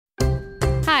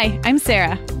Hi, I'm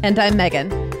Sarah. And I'm Megan.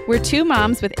 We're two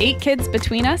moms with 8 kids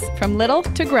between us, from little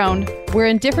to grown. We're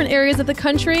in different areas of the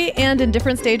country and in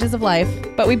different stages of life.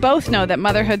 But we both know that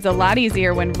motherhood's a lot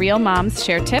easier when real moms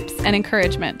share tips and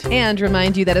encouragement. And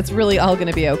remind you that it's really all going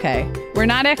to be okay. We're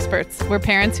not experts. We're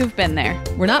parents who've been there.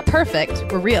 We're not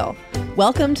perfect. We're real.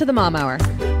 Welcome to the Mom Hour.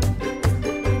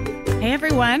 Hey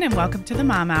everyone, and welcome to the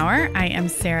Mom Hour. I am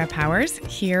Sarah Powers,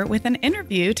 here with an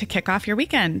interview to kick off your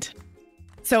weekend.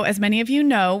 So as many of you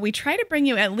know, we try to bring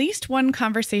you at least one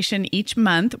conversation each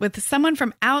month with someone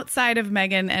from outside of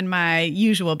Megan and my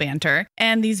usual banter.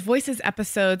 And these Voices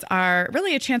episodes are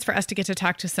really a chance for us to get to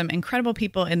talk to some incredible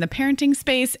people in the parenting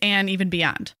space and even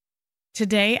beyond.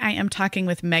 Today, I am talking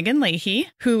with Meghan Leahy,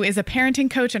 who is a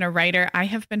parenting coach and a writer I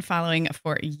have been following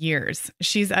for years.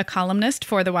 She's a columnist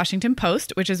for the Washington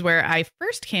Post, which is where I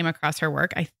first came across her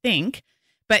work, I think.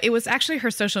 But it was actually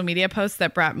her social media posts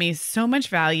that brought me so much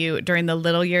value during the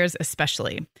little years,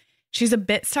 especially. She's a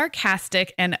bit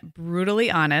sarcastic and brutally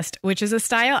honest, which is a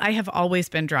style I have always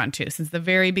been drawn to since the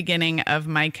very beginning of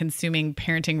my consuming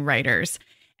parenting writers.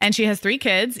 And she has 3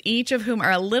 kids, each of whom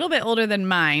are a little bit older than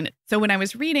mine. So when I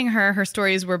was reading her, her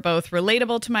stories were both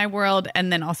relatable to my world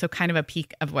and then also kind of a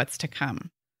peek of what's to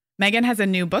come. Meghan has a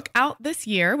new book out this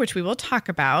year, which we will talk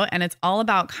about, and it's all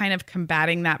about kind of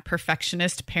combating that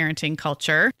perfectionist parenting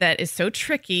culture that is so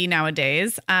tricky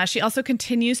nowadays. She also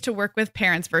continues to work with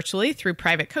parents virtually through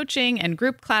private coaching and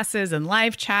group classes and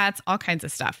live chats, all kinds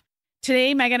of stuff.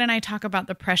 Today, Meghan and I talk about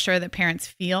the pressure that parents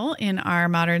feel in our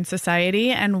modern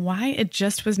society and why it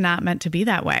just was not meant to be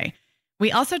that way.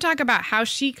 We also talk about how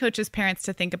she coaches parents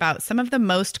to think about some of the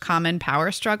most common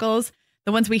power struggles,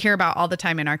 the ones we hear about all the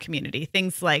time in our community.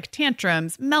 Things like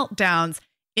tantrums, meltdowns,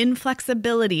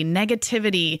 inflexibility,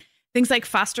 negativity, things like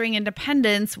fostering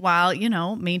independence while,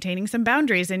 maintaining some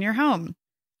boundaries in your home.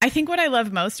 I think what I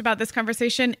love most about this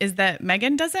conversation is that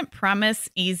Meghan doesn't promise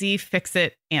easy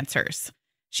fix-it answers.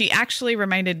 She actually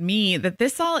reminded me that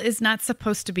this all is not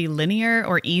supposed to be linear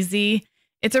or easy.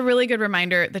 It's a really good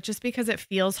reminder that just because it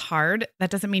feels hard,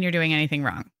 that doesn't mean you're doing anything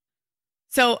wrong.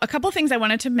 So a couple things I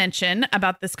wanted to mention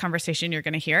about this conversation you're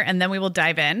going to hear, and then we will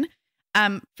dive in.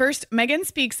 First, Meghan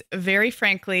speaks very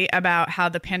frankly about how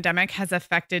the pandemic has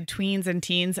affected tweens and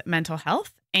teens' mental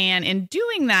health. And in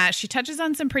doing that, she touches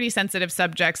on some pretty sensitive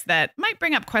subjects that might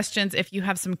bring up questions if you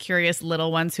have some curious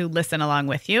little ones who listen along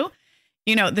with you.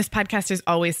 This podcast is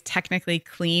always technically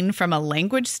clean from a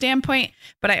language standpoint,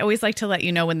 but I always like to let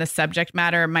you know when the subject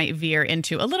matter might veer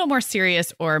into a little more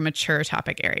serious or mature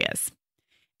topic areas.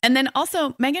 And then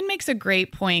also, Meghan makes a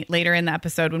great point later in the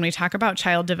episode when we talk about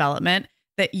child development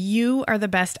that you are the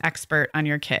best expert on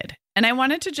your kid. And I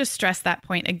wanted to just stress that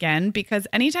point again, because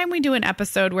anytime we do an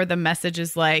episode where the message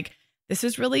is like, this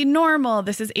is really normal,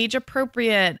 this is age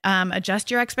appropriate, adjust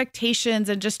your expectations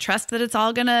and just trust that it's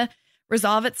all going to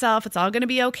resolve itself, it's all going to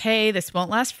be okay, this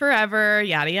won't last forever,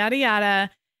 yada, yada,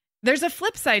 yada. There's a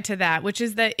flip side to that, which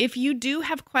is that if you do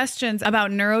have questions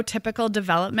about neurotypical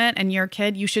development and your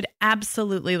kid, you should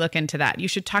absolutely look into that. You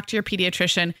should talk to your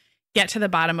pediatrician, get to the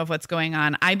bottom of what's going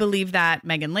on. I believe that.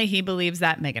 Meghan Leahy believes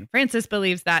that. Megan Francis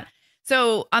believes that.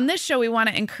 So on this show, we want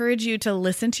to encourage you to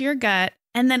listen to your gut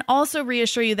and then also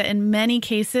reassure you that in many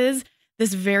cases,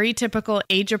 this very typical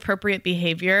age-appropriate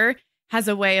behavior has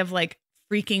a way of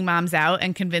freaking moms out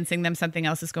and convincing them something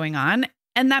else is going on.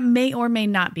 And that may or may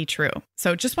not be true.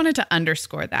 So just wanted to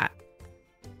underscore that.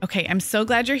 Okay, I'm so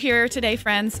glad you're here today,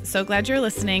 friends. So glad you're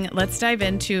listening. Let's dive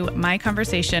into my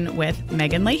conversation with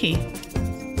Meghan Leahy.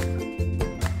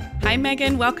 Hi,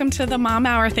 Meghan. Welcome to the Mom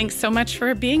Hour. Thanks so much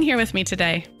for being here with me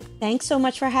today. Thanks so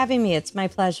much for having me. It's my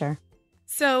pleasure.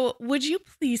 So would you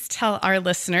please tell our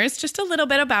listeners just a little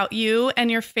bit about you and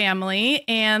your family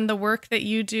and the work that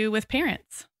you do with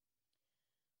parents?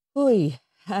 Oy.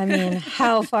 I mean,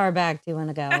 how far back do you want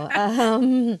to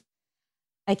go?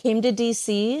 I came to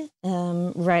DC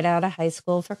right out of high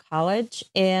school for college,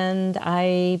 and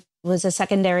I was a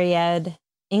secondary ed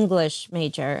English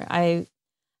major. I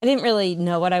didn't really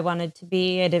know what I wanted to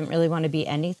be. I didn't really want to be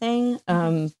anything,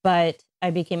 but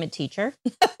I became a teacher.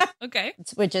 Okay.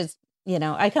 Which is,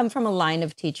 I come from a line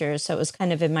of teachers, so it was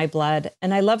kind of in my blood,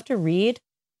 and I love to read.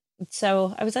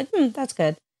 So I was like, that's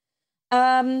good.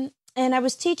 And I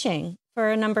was teaching for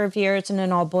a number of years in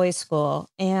an all-boys school.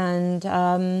 And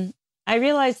I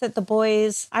realized that the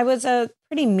boys, I was a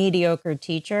pretty mediocre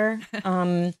teacher.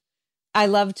 I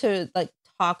love to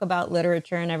talk about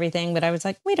literature and everything, but I was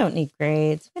like, we don't need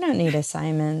grades. We don't need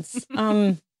assignments.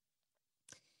 And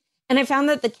I found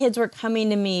that the kids were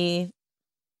coming to me,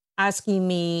 asking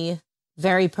me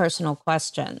very personal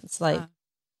questions like,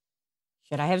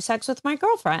 should I have sex with my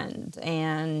girlfriend?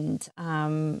 And,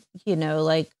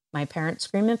 my parents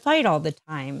scream and fight all the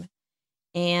time.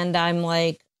 And I'm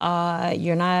like,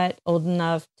 you're not old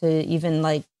enough to even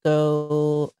like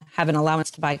go have an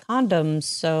allowance to buy condoms.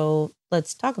 So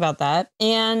let's talk about that.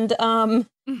 And I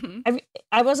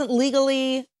wasn't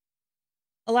legally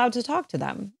allowed to talk to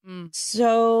them.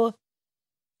 So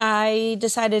I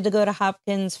decided to go to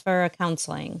Hopkins for a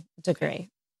counseling degree.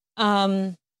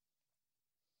 And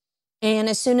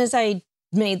as soon as I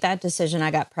made that decision,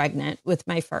 I got pregnant with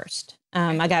my first.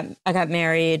 I got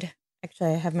married.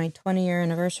 Actually, I have my 20-year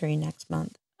anniversary next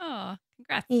month. Oh,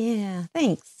 congrats. Yeah,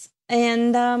 thanks.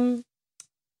 And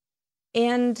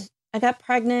I got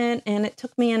pregnant, and it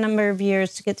took me a number of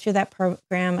years to get through that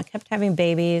program. I kept having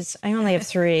babies. I only have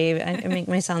 3. I make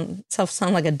myself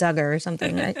sound like a Duggar or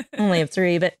something. I only have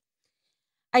 3, but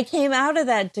I came out of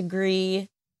that degree,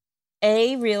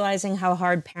 A, realizing how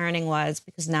hard parenting was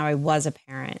because now I was a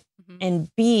parent, and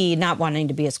B, not wanting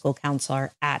to be a school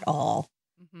counselor at all.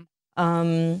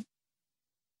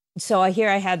 So I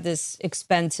had this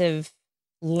expensive,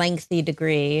 lengthy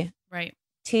degree, right?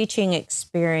 Teaching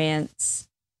experience,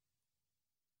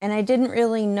 and I didn't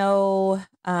really know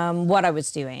what I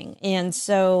was doing. And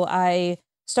so I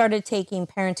started taking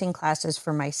parenting classes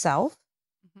for myself.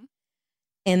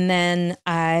 And then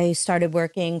I started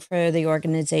working for the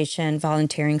organization,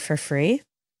 volunteering for free.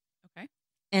 Okay.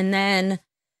 And then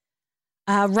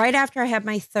right after I had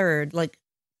my third,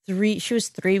 she was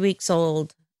 3 weeks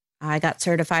old, I got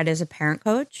certified as a parent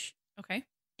coach. Okay.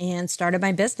 And started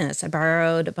my business. I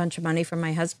borrowed a bunch of money from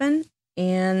my husband,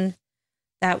 and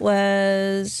that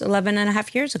was 11 and a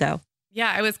half years ago.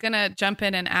 Yeah, I was going to jump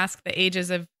in and ask the ages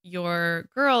of your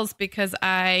girls because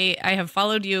I have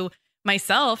followed you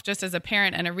myself just as a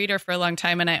parent and a reader for a long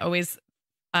time. And I always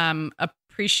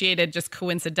appreciated, just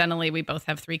coincidentally, we both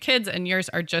have 3 kids and yours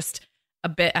are just a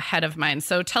bit ahead of mine.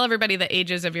 So tell everybody the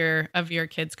ages of your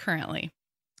kids currently.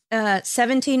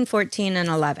 17, 14, and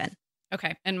 11.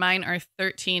 Okay. And mine are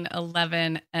 13,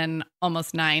 11, and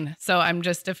almost 9. So I'm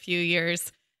just a few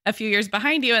years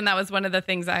behind you. And that was one of the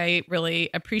things I really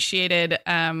appreciated,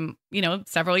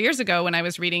 several years ago when I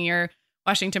was reading your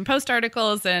Washington Post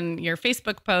articles and your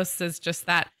Facebook posts, is just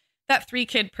that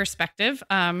 3-kid perspective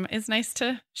is nice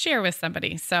to share with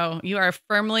somebody. So you are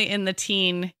firmly in the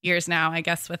teen years now, I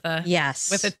guess, with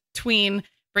a tween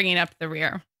bringing up the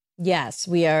rear. Yes,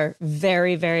 we are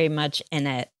very, very much in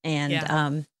it.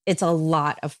 And it's a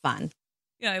lot of fun.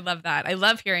 Yeah, I love that. I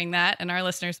love hearing that. And our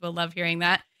listeners will love hearing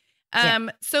that.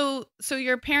 So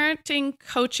your parenting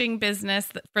coaching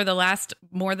business for the last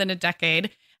more than a decade,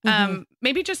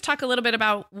 maybe just talk a little bit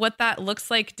about what that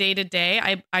looks like day to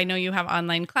day. I know you have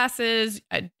online classes.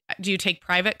 Do you take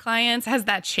private clients? Has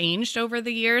that changed over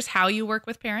the years, how you work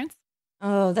with parents?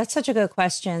 Oh, that's such a good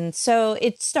question. So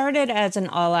it started as an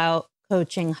all-out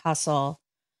coaching hustle.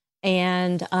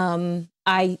 And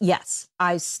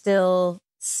I still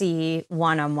see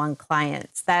one-on-one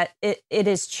clients. That it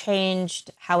has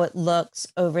changed how it looks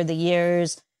over the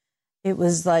years. It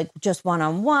was like just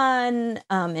one-on-one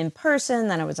in person.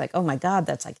 Then I was like, oh my God,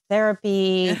 that's like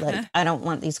therapy. Like, I don't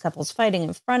want these couples fighting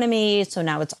in front of me. So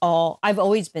now I've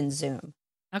always been Zoom.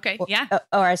 Okay. Yeah.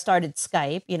 Or I started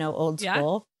Skype, old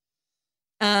school.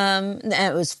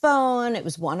 It was phone, it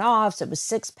was one-offs, it was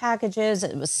 6 packages,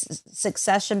 it was 6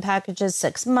 session packages,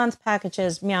 6-month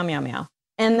packages, meow, meow, meow.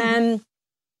 And then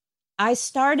I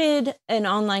started an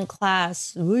online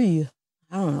class, I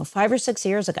don't know, 5 or 6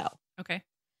 years ago. Okay.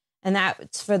 And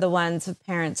that's for the ones of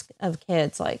parents of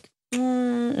kids like 9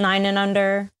 and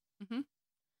under.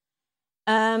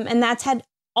 And that's had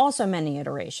also many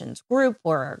iterations, group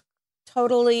work,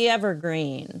 totally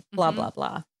evergreen, blah, blah,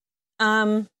 blah.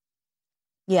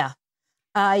 Yeah.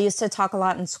 I used to talk a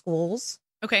lot in schools.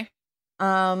 Okay.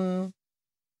 Not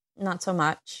so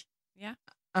much. Yeah.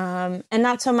 And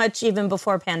not so much even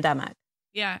before pandemic.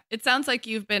 Yeah. It sounds like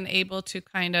you've been able to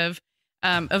kind of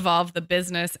evolve the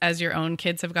business as your own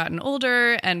kids have gotten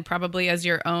older and probably as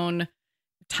your own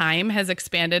time has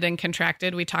expanded and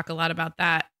contracted. We talk a lot about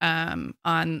that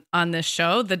on this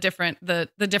show, the different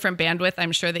bandwidth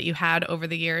I'm sure that you had over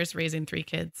the years raising 3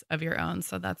 kids of your own.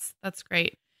 So that's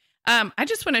great. I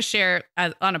just want to share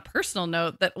on a personal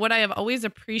note that what I have always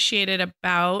appreciated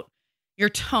about your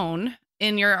tone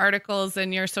in your articles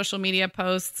and your social media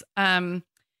posts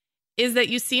is that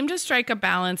you seem to strike a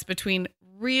balance between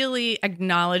really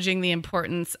acknowledging the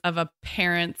importance of a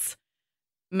parent's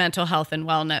mental health and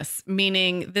wellness,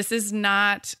 meaning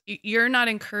you're not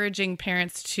encouraging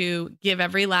parents to give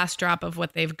every last drop of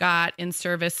what they've got in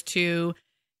service to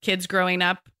kids growing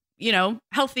up,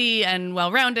 healthy and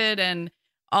well-rounded and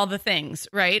all the things,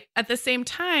 right? At the same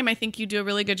time, I think you do a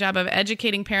really good job of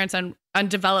educating parents on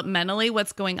developmentally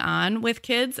what's going on with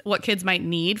kids, what kids might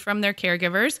need from their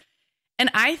caregivers. And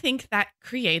I think that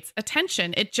creates a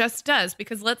tension. It just does.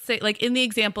 Because let's say, like in the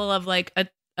example of like a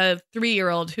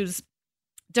 3-year-old who's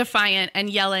defiant and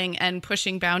yelling and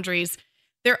pushing boundaries,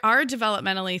 there are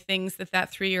developmentally things that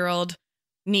 3-year-old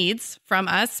needs from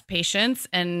us, patience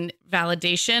and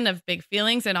validation of big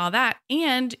feelings and all that.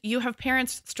 And you have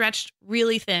parents stretched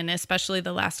really thin, especially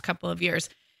the last couple of years.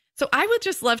 So I would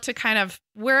just love to kind of,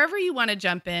 wherever you want to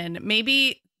jump in,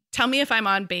 maybe tell me if I'm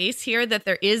on base here, that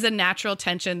there is a natural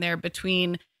tension there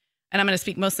between, and I'm going to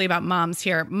speak mostly about moms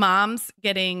here, moms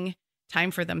getting time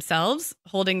for themselves,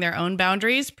 holding their own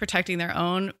boundaries, protecting their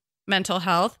own mental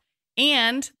health,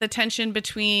 and the tension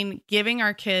between giving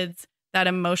our kids that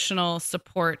emotional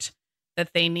support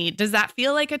that they need. Does that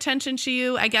feel like a tension to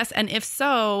you, I guess? And if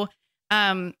so,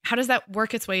 how does that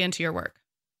work its way into your work?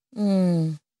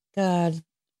 God.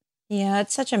 Yeah,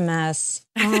 it's such a mess.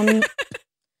 It's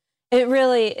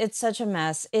such a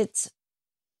mess.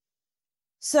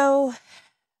 So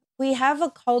we have a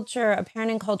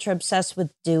parenting culture obsessed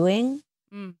with doing,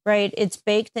 right? It's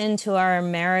baked into our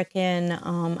American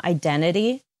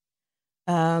identity.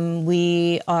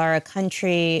 We are a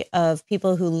country of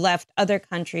people who left other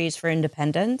countries for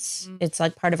independence. It's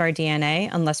like part of our DNA,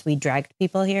 unless we dragged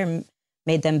people here and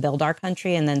made them build our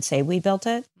country and then say we built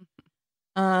it.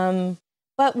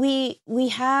 But we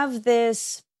have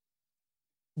this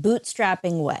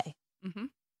bootstrapping way.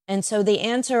 And so the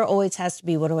answer always has to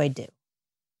be, what do I do?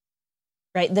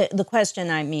 Right? The question,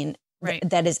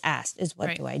 that is asked is,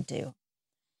 what do I do?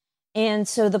 And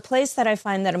so the place that I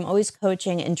find that I'm always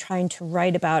coaching and trying to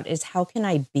write about is, how can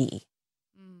I be?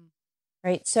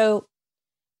 Right? So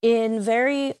in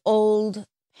very old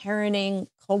parenting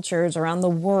cultures around the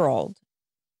world,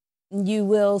 you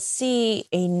will see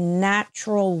a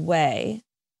natural way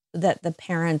that the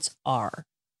parents are.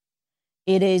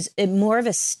 It is more of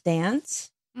a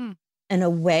stance and a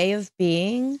way of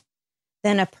being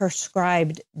than a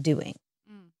prescribed doing.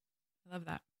 I love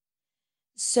that.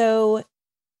 So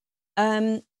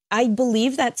I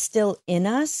believe that's still in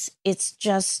us. It's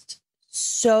just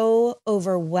so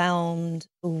overwhelmed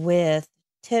with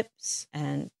tips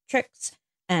and tricks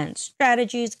and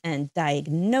strategies and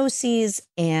diagnoses,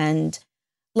 and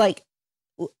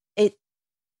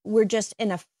we're just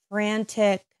in a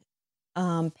frantic,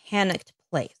 panicked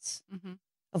place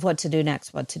of what to do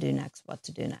next, what to do next, what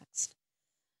to do next.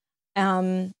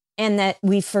 And that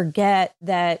we forget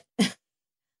that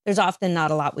there's often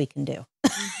not a lot we can do.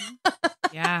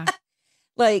 Yeah.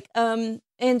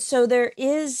 And so there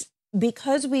is,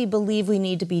 because we believe we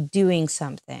need to be doing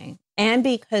something, and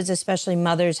because especially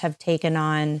mothers have taken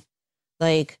on,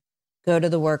 go to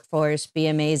the workforce, be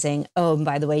amazing. Oh, and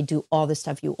by the way, do all the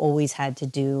stuff you always had to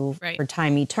do for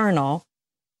time eternal.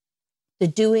 The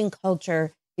doing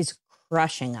culture is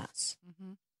crushing us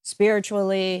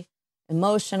spiritually,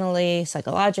 emotionally,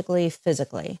 psychologically,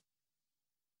 physically.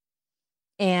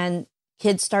 And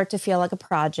kids start to feel like a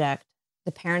project.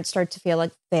 The parents start to feel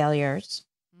like failures.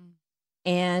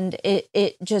 And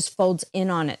it just folds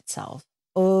in on itself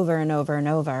over and over and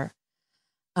over.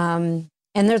 And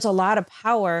there's a lot of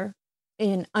power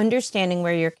in understanding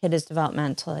where your kid is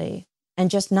developmentally and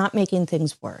just not making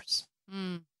things worse.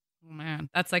 Oh man,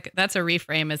 that's a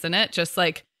reframe, isn't it? Just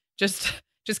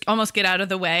almost get out of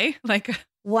the way.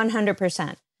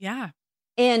 100%. Yeah.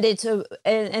 And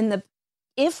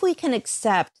if we can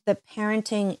accept that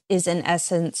parenting is in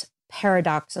essence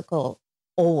paradoxical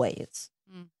always,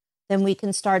 then we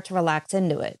can start to relax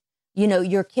into it.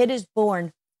 Your kid is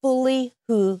born fully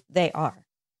who they are,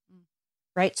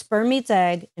 right? Sperm meets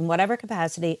egg in whatever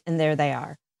capacity, and there they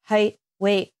are. Height,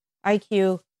 weight,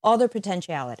 IQ, all their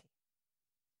potentiality,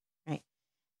 right?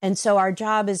 And so our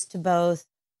job is to both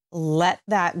let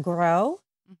that grow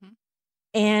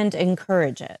and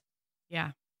encourage it.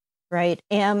 Yeah. Right.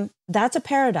 And that's a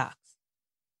paradox.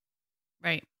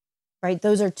 Right. Right.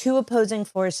 Those are two opposing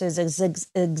forces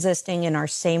existing in our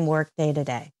same work day to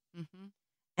day.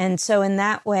 And so in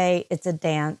that way, it's a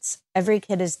dance. Every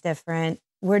kid is different.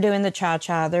 We're doing the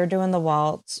cha-cha. They're doing the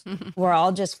waltz. We're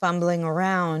all just fumbling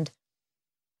around.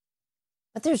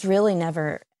 But there's really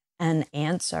never an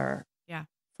answer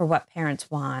for what parents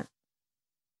want.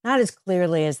 Not as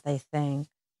clearly as they think.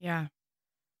 Yeah.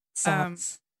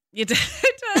 Sucks. It does.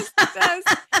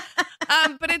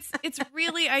 But it's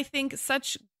really, I think,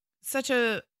 such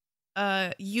a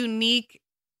unique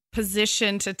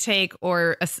position to take,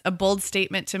 or a bold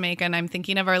statement to make. And I'm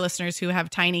thinking of our listeners who have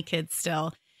tiny kids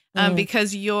still,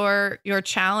 because your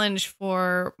challenge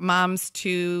for moms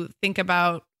to think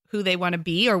about who they want to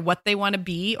be or what they want to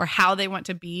be or how they want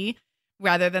to be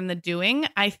rather than the doing,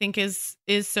 I think is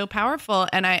so powerful.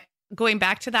 And going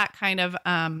back to that kind of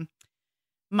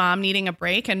mom needing a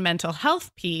break and mental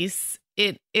health piece,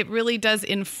 it really does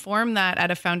inform that at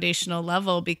a foundational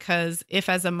level, because if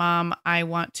as a mom I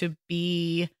want to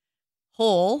be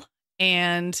whole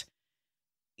and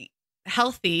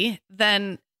healthy,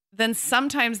 then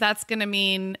sometimes that's going to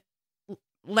mean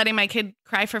letting my kid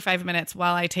cry for 5 minutes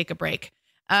while I take a break.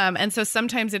 And so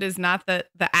sometimes it is not the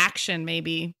action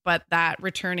maybe, but that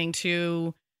returning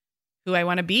to who I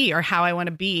want to be or how I want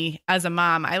to be as a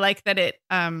mom. I like that it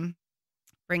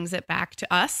brings it back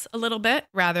to us a little bit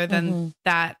rather than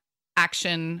that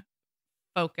action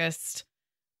focused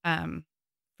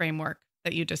framework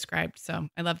that you described. So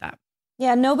I love that.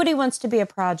 Yeah. Nobody wants to be a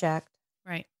project.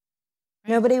 Right.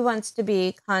 Nobody wants to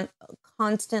be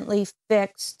constantly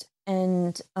fixed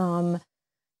and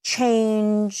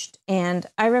changed. And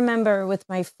I remember with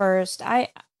my first, I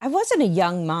wasn't a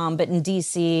young mom, but in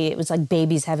DC, it was like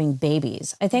babies having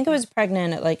babies. I think I was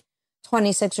pregnant at like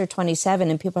 26 or 27,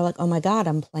 and people are like, oh my God,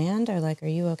 I'm planned. Or like, are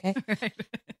you okay? Right.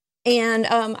 And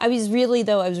I was really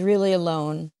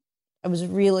alone. I was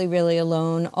really, really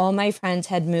alone. All my friends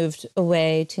had moved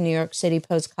away to New York City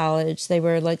post-college. They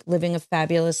were like living a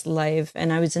fabulous life.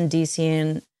 And I was in DC,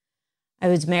 and I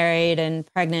was married and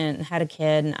pregnant and had a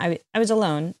kid. And I was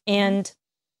alone. And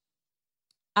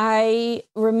I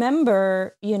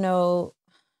remember, my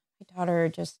daughter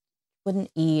just wouldn't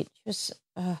eat. She was,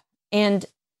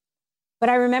 but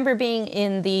I remember being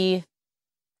in the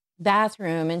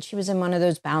bathroom, and she was in one of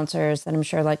those bouncers that I'm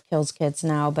sure like kills kids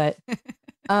now, but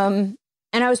and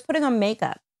I was putting on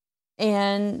makeup,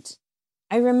 and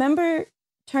I remember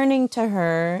turning to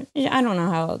her, I don't know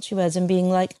how old she was, and being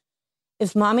like,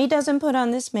 if mommy doesn't put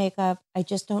on this makeup, I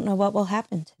just don't know what will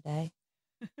happen today,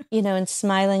 and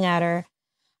smiling at her.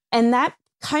 And that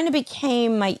kind of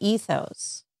became my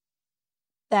ethos,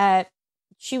 that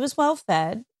she was well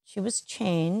fed, she was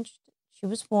changed, she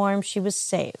was warm, she was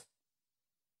safe.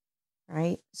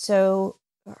 Right. So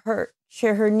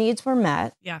her needs were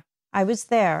met. Yeah. I was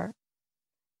there,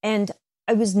 and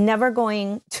I was never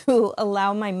going to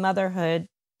allow my motherhood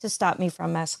to stop me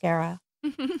from mascara.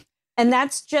 And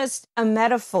that's just a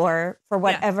metaphor for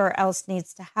whatever else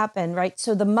needs to happen. Right.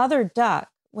 So the mother duck,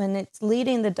 when it's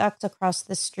leading the ducks across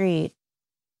the street,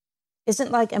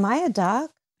 isn't like, am I a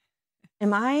duck?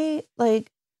 Am I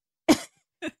like,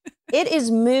 it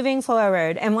is moving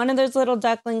forward. And one of those little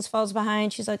ducklings falls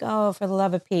behind. She's like, oh, for the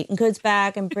love of Pete, and goes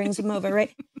back and brings him over.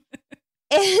 Right.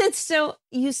 And so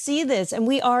you see this, and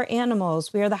we are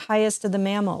animals. We are the highest of the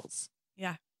mammals.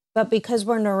 Yeah. But because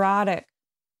we're neurotic,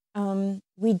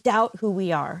 we doubt who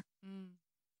we are.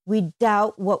 We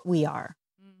doubt what we are.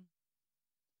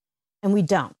 And we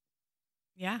don't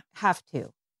have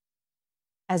to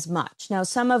as much. Now,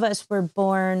 some of us were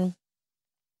born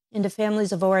into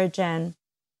families of origin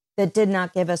that did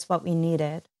not give us what we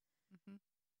needed.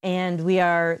 And we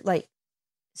are like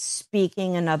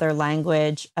speaking another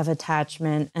language of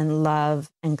attachment and love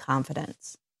and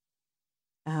confidence.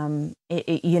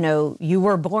 You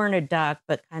were born a duck,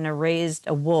 but kind of raised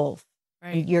a wolf.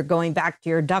 Right. You're going back to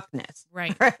your duckness.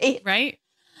 Right. Right. Right.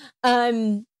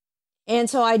 And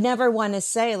so I never want to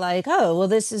say like, oh, well,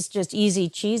 this is just easy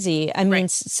cheesy. I mean,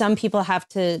 some people have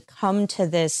to come to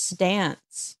this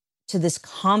stance, to this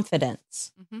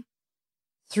confidence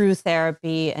through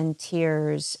therapy and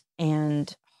tears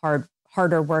and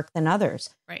harder work than others.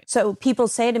 Right. So people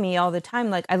say to me all the time,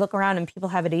 like, I look around and people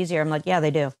have it easier. I'm like, yeah,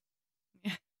 they do.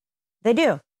 Yeah. They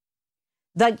do.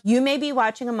 Like, you may be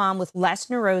watching a mom with less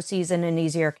neuroses and an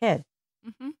easier kid.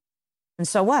 And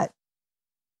so what?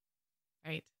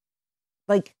 Right.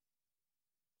 Like,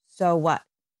 so what?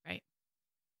 Right.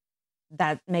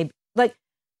 That may like,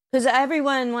 because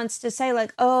everyone wants to say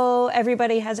like, oh,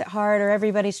 everybody has it hard or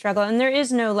everybody struggle. And there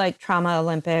is no like trauma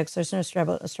Olympics. There's no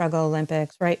struggle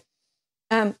Olympics. Right.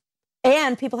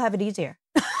 And people have it easier.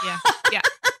 Yeah. Yeah.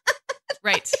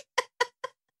 Right.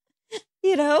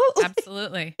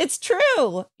 Absolutely. It's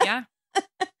true. Yeah.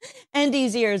 And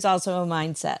easier is also a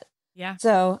mindset. Yeah.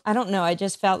 So I don't know. I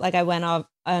just felt like I went off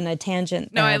on a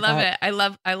tangent. No, I love it.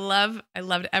 I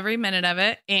loved every minute of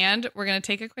it. And we're going to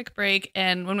take a quick break.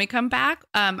 And when we come back,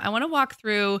 I want to walk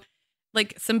through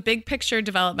like some big picture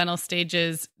developmental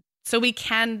stages so we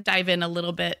can dive in a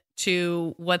little bit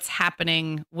to what's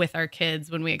happening with our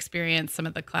kids when we experience some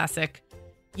of the classic,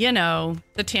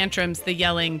 the tantrums, the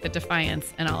yelling, the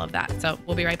defiance, and all of that. So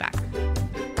we'll be right back.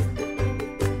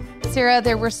 Sarah,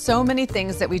 there were so many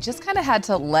things that we just kind of had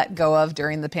to let go of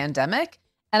during the pandemic.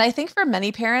 And I think for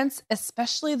many parents,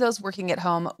 especially those working at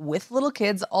home with little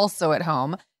kids also at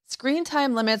home, Screen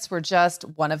time limits were just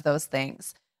one of those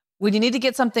things. When you need to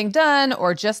get something done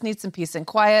or just need some peace and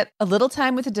quiet, a little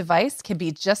time with a device can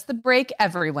be just the break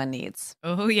everyone needs.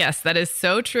 Oh, yes, that is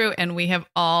so true. And we have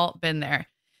all been there.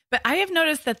 But I have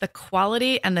noticed that the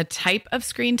quality and the type of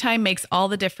screen time makes all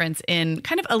the difference in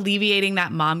kind of alleviating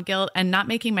that mom guilt and not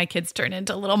making my kids turn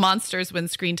into little monsters when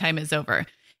screen time is over.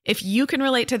 If you can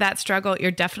relate to that struggle,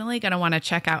 you're definitely going to want to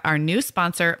check out our new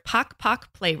sponsor, Pock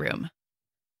Pock Playroom.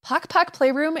 Pock Pock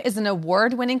Playroom is an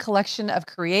award-winning collection of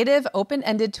creative,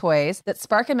 open-ended toys that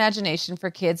spark imagination for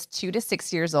kids 2 to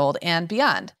 6 years old and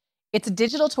beyond. It's a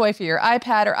digital toy for your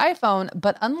iPad or iPhone,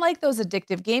 but unlike those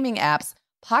addictive gaming apps,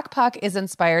 Pock Pock is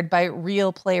inspired by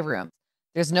real playrooms.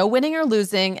 There's no winning or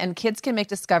losing, and kids can make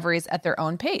discoveries at their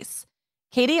own pace.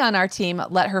 Katie on our team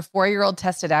let her 4-year-old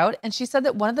test it out, and she said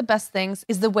that one of the best things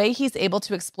is the way he's able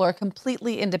to explore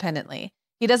completely independently.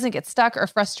 He doesn't get stuck or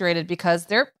frustrated because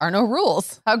there are no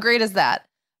rules. How great is that?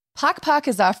 Pock Pock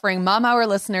is offering Mom Hour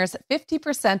listeners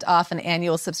 50% off an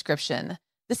annual subscription.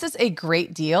 This is a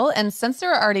great deal, and since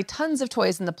there are already tons of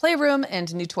toys in the playroom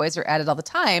and new toys are added all the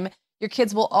time, your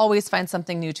kids will always find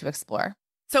something new to explore.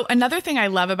 So another thing I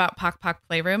love about Pock Pock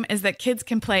Playroom is that kids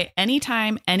can play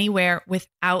anytime, anywhere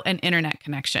without an internet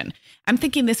connection. I'm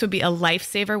thinking this would be a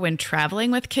lifesaver when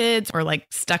traveling with kids or like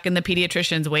stuck in the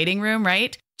pediatrician's waiting room,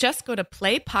 right? Just go to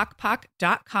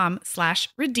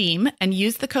playpockpock.com/redeem and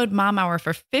use the code MOMHOUR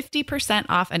for 50%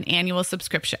 off an annual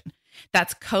subscription.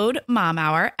 That's code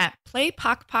MOMHOUR at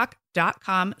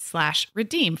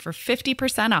playpockpock.com/redeem for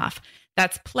 50% off.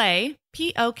 That's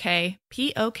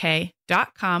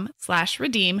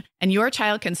playpockpock.com/redeem, and your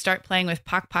child can start playing with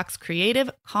Pock Pock's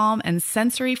creative, calm, and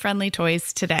sensory-friendly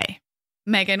toys today.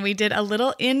 Megan, we did a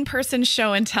little in-person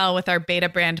show and tell with our Beta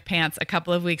brand pants a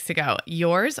couple of weeks ago.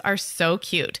 Yours are so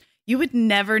cute. You would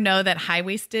never know that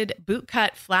high-waisted,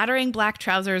 boot-cut, flattering black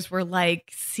trousers were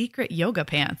like secret yoga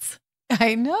pants.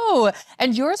 I know.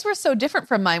 And yours were so different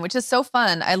from mine, which is so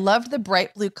fun. I loved the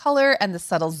bright blue color and the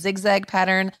subtle zigzag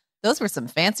pattern. Those were some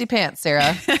fancy pants,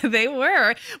 Sarah. They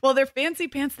were. Well, they're fancy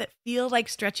pants that feel like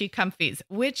stretchy comfies,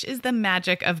 which is the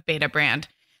magic of Beta brand.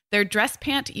 Their dress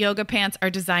pant yoga pants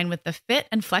are designed with the fit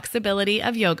and flexibility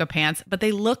of yoga pants, but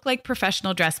they look like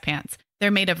professional dress pants. They're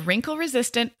made of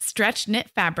wrinkle-resistant, stretch knit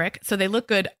fabric, so they look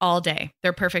good all day.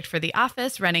 They're perfect for the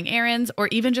office, running errands, or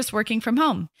even just working from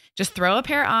home. Just throw a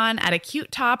pair on, add a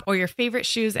cute top or your favorite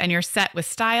shoes, and you're set with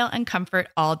style and comfort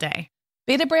all day.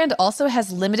 Beta brand also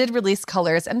has limited release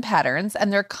colors and patterns,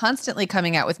 and they're constantly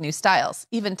coming out with new styles,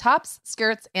 even tops,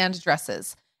 skirts, and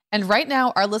dresses. And right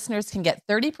now, our listeners can get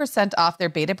 30% off their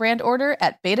Beta brand order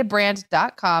at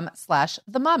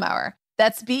betabrand.com/themomhour.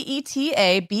 That's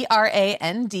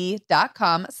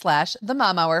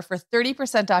betabrand.com/themomhour for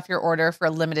 30% off your order for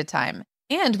a limited time.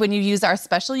 And when you use our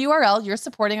special URL, you're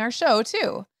supporting our show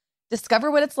too.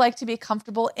 Discover what it's like to be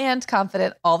comfortable and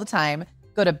confident all the time.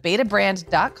 Go to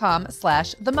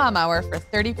betabrand.com/themomhour for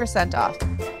 30% off.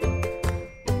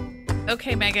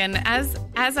 Okay, Megan, as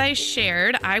I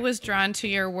shared, I was drawn to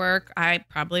your work.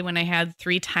 When I had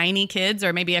 3 tiny kids,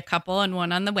 or maybe a couple and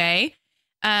one on the way.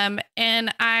 And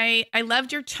I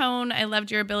loved your tone. I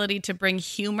loved your ability to bring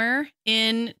humor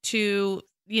into,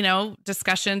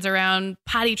 discussions around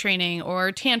potty training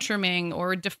or tantruming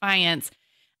or defiance.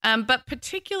 But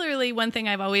particularly one thing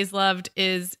I've always loved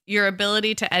is your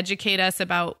ability to educate us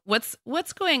about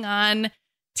what's going on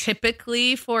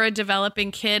typically for a developing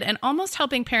kid, and almost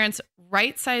helping parents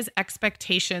right size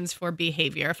expectations for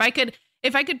behavior. If I could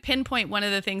pinpoint one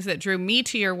of the things that drew me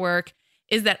to your work,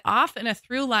 is that often a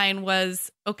through line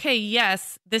was, okay,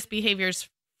 yes, this behavior is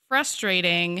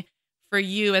frustrating for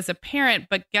you as a parent,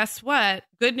 but guess what?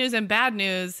 Good news and bad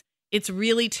news. It's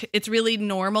really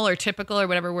normal or typical or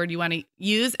whatever word you want to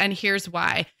use. And here's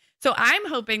why. So I'm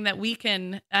hoping that we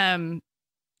can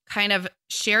kind of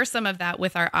share some of that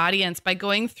with our audience by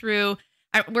going through,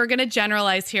 we're going to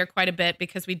generalize here quite a bit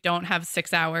because we don't have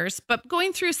 6 hours, but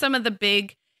going through some of the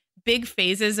big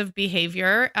phases of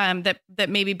behavior that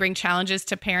maybe bring challenges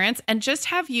to parents, and just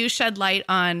have you shed light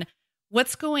on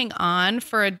what's going on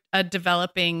for a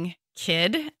developing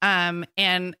kid, and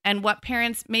what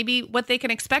parents, maybe what they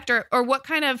can expect, or what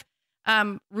kind of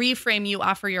reframe you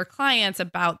offer your clients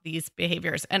about these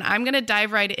behaviors. And I'm going to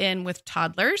dive right in with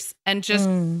toddlers and just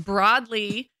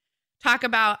broadly talk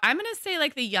about, I'm going to say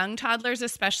like the young toddlers,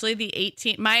 especially the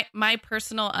 18, my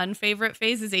personal unfavorite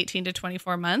phase is 18 to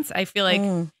 24 months. I feel like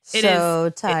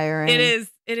tiring.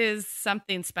 It is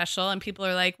something special. And people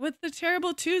are like, what, the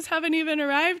terrible twos haven't even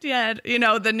arrived yet.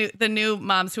 The new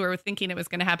moms who are thinking it was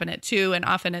going to happen at 2, and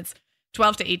often it's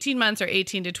 12 to 18 months or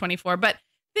 18 to 24. But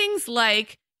things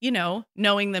like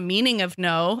knowing the meaning of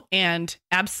no and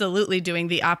absolutely doing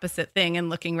the opposite thing and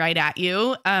looking right at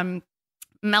you,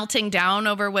 melting down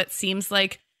over what seems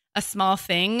like a small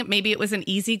thing. Maybe it was an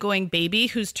easygoing baby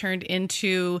who's turned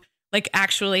into like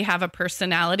actually have a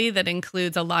personality that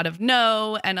includes a lot of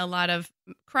no and a lot of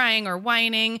crying or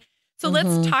whining. So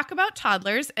let's talk about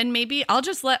toddlers, and maybe I'll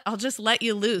just let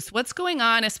you loose. What's going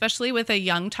on, especially with a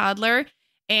young toddler?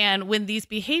 And when these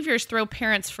behaviors throw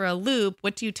parents for a loop,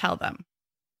 what do you tell them?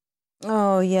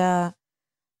 Oh, yeah.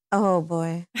 Oh,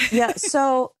 boy. Yeah.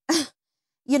 So,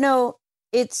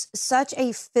 it's such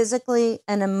a physically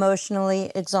and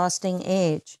emotionally exhausting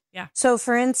age. Yeah. So,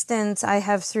 for instance, I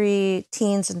have 3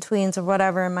 teens and tweens or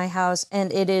whatever in my house,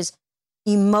 and it is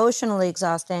emotionally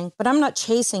exhausting, but I'm not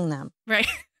chasing them. Right.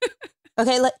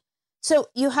 Okay. So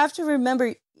you have to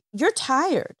remember, you're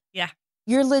tired. Yeah.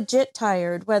 You're legit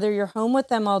tired, whether you're home with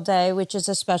them all day, which is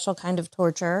a special kind of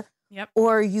torture, Yep.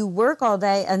 or you work all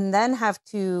day and then have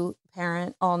to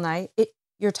parent all night.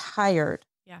 You're tired.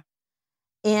 Yeah.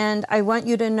 And I want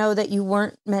you to know that you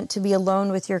weren't meant to be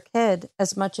alone with your kid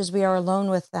as much as we are alone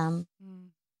with them.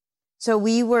 So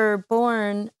we were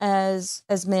born as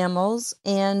mammals,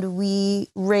 and we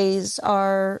raise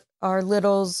our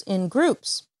littles in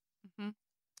groups.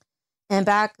 And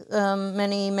back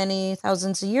many, many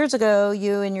thousands of years ago,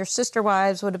 you and your sister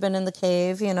wives would have been in the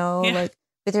cave, like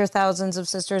with your thousands of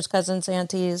sisters, cousins,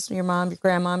 aunties, your mom, your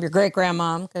grandmom, your great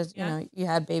grandmom, because you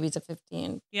had babies at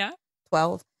 15,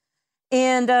 12.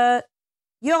 And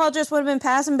you all just would have been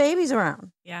passing babies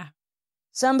around. Yeah.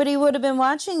 Somebody would have been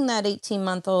watching that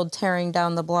 18-month-old tearing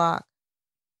down the block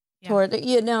toward,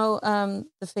 the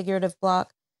figurative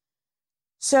block.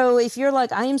 So if you're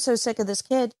like, I am so sick of this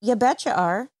kid, you bet you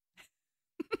are.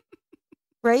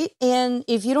 Right? And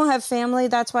if you don't have family,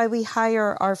 that's why we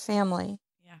hire our family.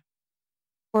 Yeah.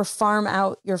 Or farm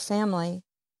out your family.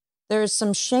 There's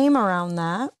some shame around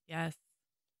that. Yes.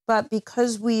 But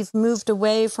because we've moved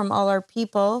away from all our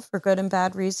people for good and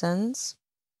bad reasons,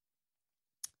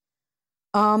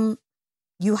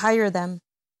 you hire them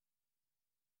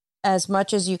as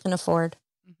much as you can afford.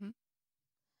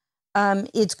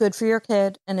 It's good for your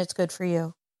kid and it's good for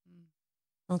you.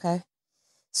 Okay.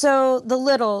 So the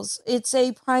littles, it's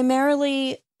a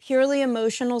primarily purely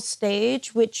emotional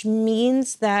stage, which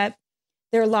means that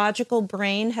their logical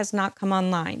brain has not come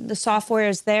online. The software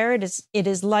is there. It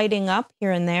is lighting up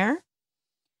here and there,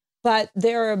 but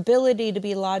their ability to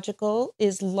be logical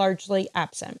is largely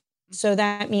absent. So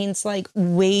that means like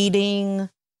waiting,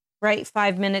 right?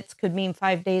 5 minutes could mean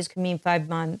 5 days, could mean 5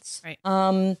 months.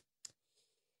 Right.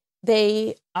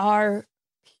 They are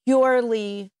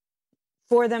purely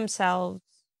for themselves.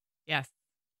 Yes.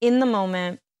 In the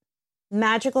moment,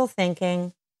 magical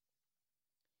thinking.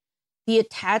 The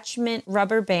attachment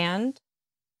rubber band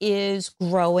is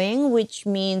growing, which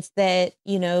means that,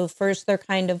 first they're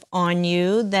kind of on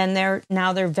you, then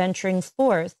they're venturing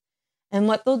forth. And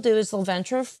what they'll do is they'll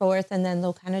venture forth and then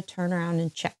they'll kind of turn around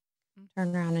and check,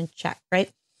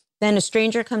 right? Then a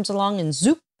stranger comes along and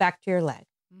zoop back to your leg,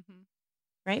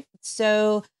 right?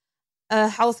 So a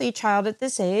healthy child at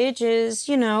this age is,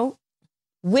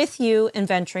 with you and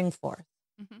venturing forth.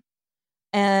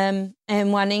 And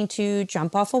wanting to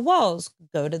jump off of walls,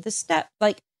 go to the step.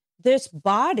 Like, this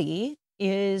body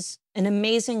is an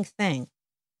amazing thing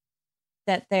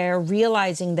that they're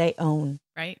realizing they own.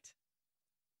 Right.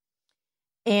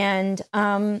 And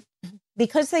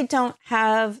because they don't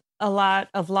have a lot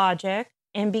of logic,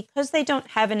 and because they don't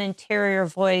have an interior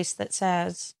voice that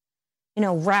says,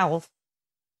 Ralph,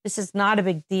 this is not a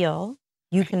big deal.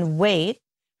 You can wait.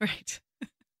 Right.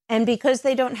 And because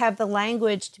they don't have the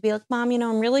language to be like, Mom,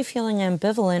 I'm really feeling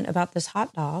ambivalent about this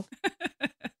hot dog.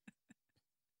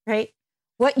 Right?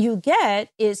 What you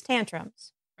get is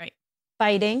tantrums. Right.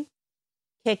 Fighting,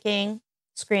 kicking,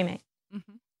 screaming.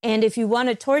 And if you want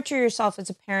to torture yourself as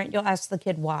a parent, you'll ask the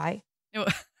kid why.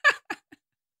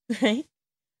 Right?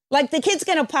 Like, the kid's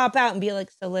going to pop out and be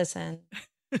like, so listen,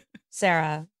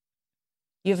 Sarah,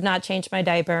 you've not changed my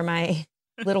diaper. My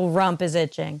little rump is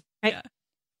itching. Right?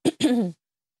 Yeah.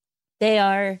 They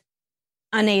are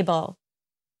unable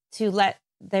to let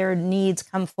their needs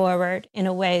come forward in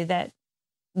a way that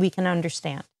we can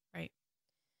understand. Right.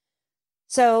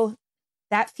 So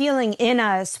that feeling in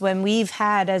us when we've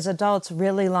had, as adults, a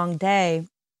really long day,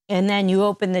 and then you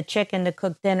open the chicken to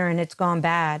cook dinner and it's gone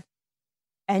bad,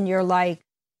 and you're like,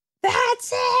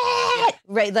 that's it!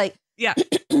 Right? Like, yeah.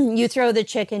 You throw the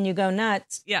chicken, you go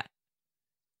nuts. Yeah.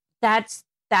 That's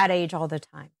that age all the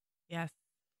time. Yes.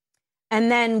 And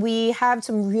then we have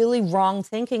some really wrong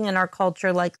thinking in our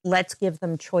culture, like, let's give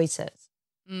them choices.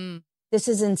 This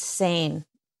is insane.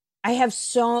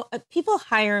 People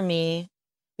hire me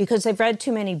because they've read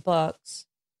too many books,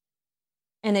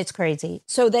 and it's crazy.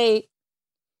 So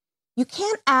you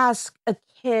can't ask a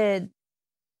kid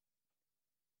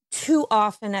too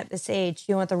often at this age,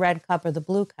 do you want the red cup or the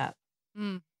blue cup?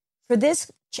 Mm. For this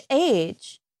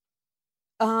age,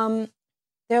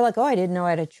 they're like, oh, I didn't know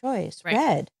I had a choice. Right.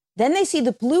 Red. Then they see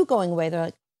the blue going away. They're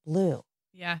like, blue.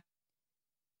 Yeah.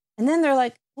 And then they're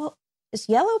like, well, is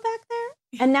yellow back there?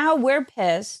 And now we're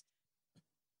pissed,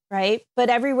 right? But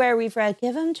everywhere we've read,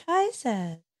 give them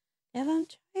choices. Give them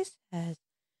choices.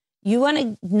 You want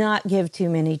to not give too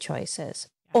many choices,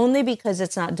 only because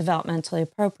it's not developmentally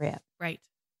appropriate. Right.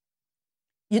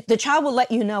 The child will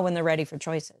let you know when they're ready for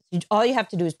choices. All you have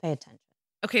to do is pay attention.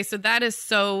 Okay, so that is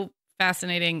so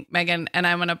fascinating, Meghan. And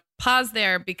I'm going to pause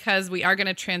there because we are going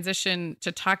to transition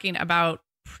to talking about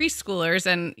preschoolers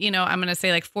and, I'm going to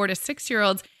say like 4 to 6 year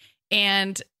olds.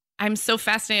 And I'm so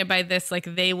fascinated by this. Like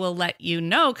they will let you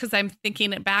know, because I'm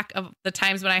thinking back of the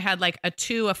times when I had like a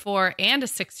 2, a 4, and a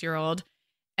 6 year old.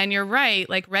 And you're right,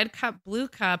 like red cup, blue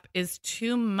cup is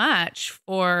too much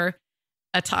for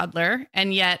a toddler,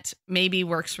 and yet maybe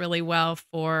works really well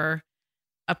for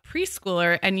a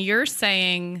preschooler. And you're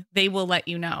saying they will let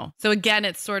you know. So again,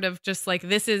 it's sort of just like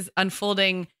this is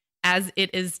unfolding as it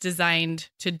is designed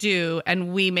to do,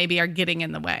 and we maybe are getting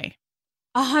in the way.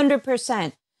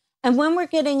 100%. And when we're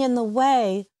getting in the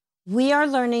way, we are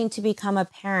learning to become a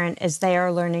parent as they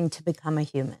are learning to become a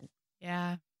human.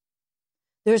 Yeah.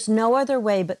 There's no other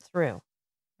way but through.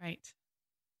 Right.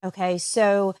 Okay.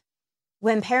 So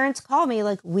when parents call me,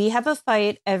 like we have a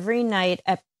fight every night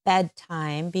at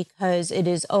bedtime because it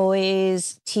is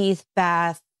always teeth,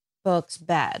 bath, books,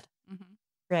 bed. Mm-hmm.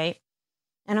 Right.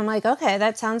 And I'm like, okay,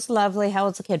 that sounds lovely. How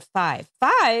old's the kid? 5.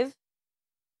 5?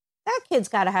 That kid's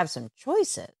got to have some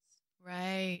choices.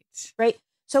 Right. Right.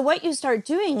 So what you start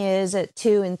doing is at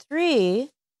 2 and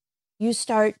 3, you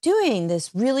start doing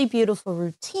this really beautiful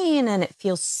routine and it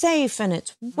feels safe and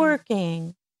it's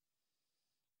working.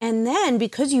 And then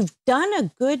because you've done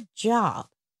a good job.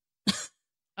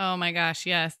 Oh my gosh,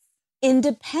 yes.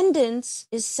 Independence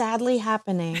is sadly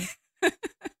happening.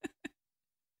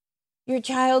 Your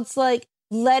child's like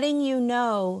letting you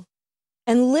know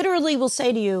and literally will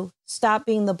say to you, stop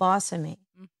being the boss of me,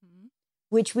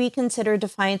 which we consider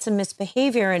defiance and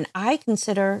misbehavior. And I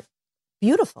consider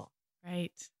beautiful.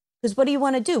 Right. Because what do you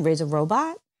want to do? Raise a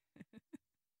robot?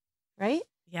 Right?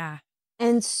 Yeah.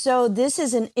 And so this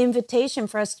is an invitation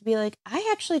for us to be like, I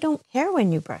actually don't care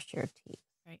when you brush your teeth.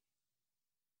 Right.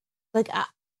 Like,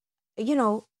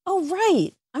 oh,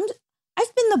 right.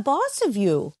 I've been the boss of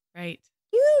you. Right.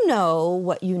 You know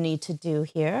what you need to do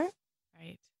here.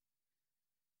 Right.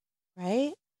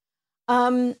 Right.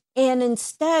 And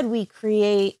instead we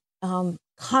create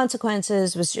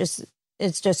consequences,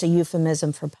 it's just a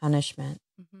euphemism for punishment.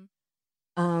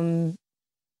 Mm-hmm.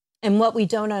 And what we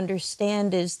don't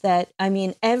understand is that,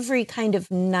 every kind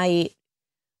of night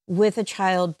with a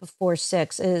child before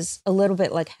 6 is a little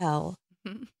bit like hell.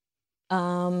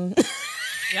 Mm-hmm.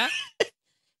 Yeah.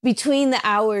 Between the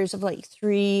hours of like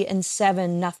 3 and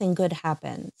 7, nothing good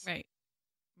happens. Right.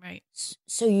 Right.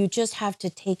 So you just have to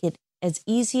take it as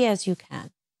easy as you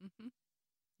can. Mm-hmm.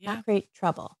 Yeah. Not create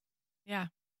trouble. Yeah.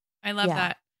 I love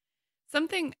that.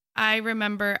 Something I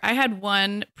remember, I had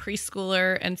one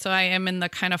preschooler, and so I am in the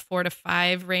kind of 4 to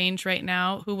 5 range right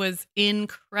now, who was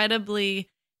incredibly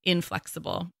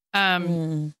inflexible.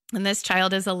 And this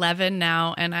child is 11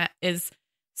 now, and it's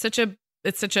such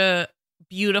a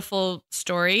beautiful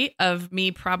story of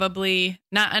me probably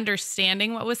not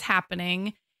understanding what was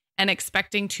happening and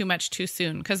expecting too much too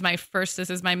soon. Because this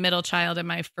is my middle child, and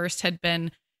my first had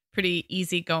been pretty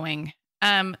easygoing.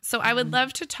 So I would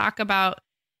love to talk about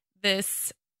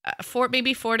this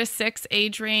maybe 4 to 6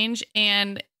 age range.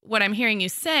 And what I'm hearing you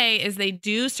say is they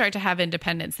do start to have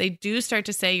independence. They do start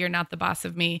to say, you're not the boss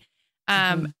of me.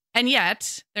 And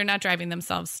yet they're not driving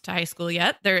themselves to high school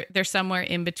yet. They're somewhere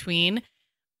in between.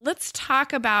 Let's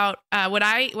talk about what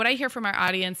I hear from our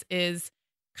audience is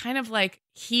kind of like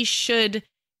he should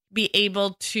be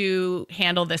able to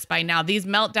handle this by now. These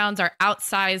meltdowns are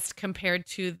outsized compared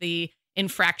to the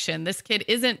infraction. This kid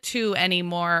isn't 2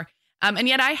 anymore. And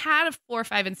yet I had a 4,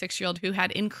 5, and 6-year-old who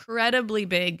had incredibly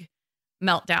big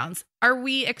meltdowns. Are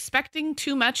we expecting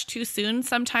too much too soon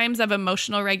sometimes of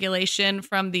emotional regulation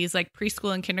from these like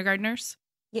preschool and kindergartners?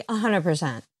 Yeah,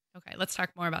 100%. Okay, let's talk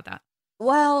more about that.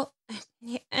 Well,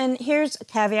 and here's a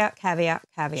caveat.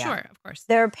 Sure, of course.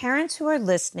 There are parents who are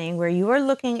listening where you are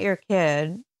looking at your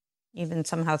kid, even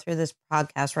somehow through this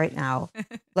podcast right now,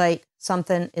 like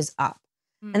something is up.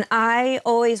 And I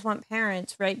always want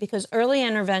parents, right? Because early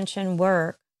intervention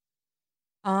work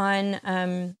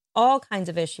on all kinds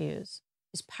of issues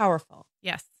is powerful.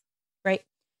 Yes. right?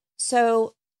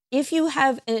 So if you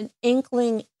have an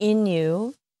inkling in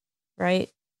you, right,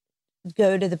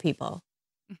 go to the people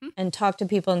and talk to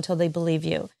people until they believe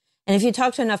you. And if you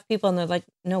talk to enough people and they're like,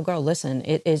 no, girl, listen,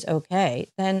 it is okay,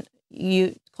 then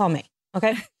you call me.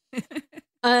 Okay.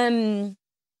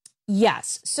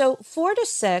 Yes. So 4 to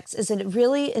 6 is a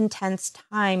really intense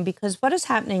time because what is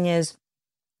happening is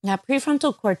now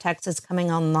prefrontal cortex is coming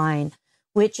online,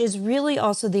 which is really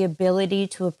also the ability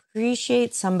to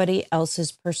appreciate somebody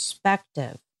else's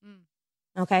perspective.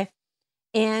 Okay.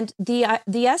 And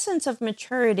the essence of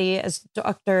maturity, as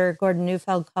Dr. Gordon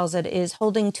Neufeld calls it, is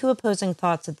holding two opposing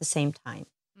thoughts at the same time.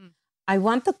 I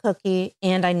want the cookie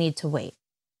and I need to wait.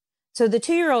 So the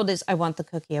 2-year-old is, I want the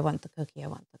cookie, I want the cookie, I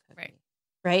want the cookie.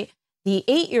 Right? The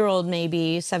 8-year-old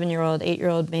maybe, 7-year-old,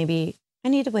 8-year-old maybe, I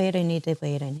need to wait, I need to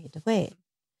wait, I need to wait.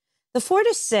 The 4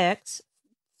 to 6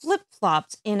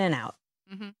 flip-flops in and out.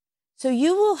 So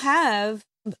you will have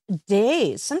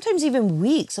days, sometimes even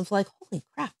weeks of like, holy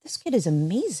crap, this kid is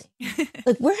amazing.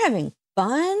 Like we're having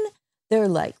fun. They're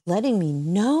like letting me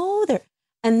know.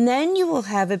 And then you will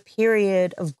have a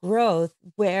period of growth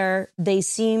where they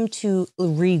seem to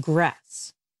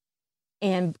regress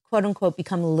and quote unquote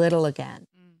become little again.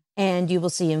 And you will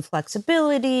see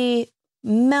inflexibility,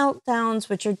 meltdowns,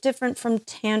 which are different from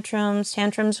tantrums.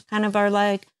 Tantrums kind of are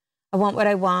like, I want what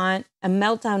I want. A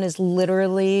meltdown is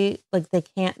literally like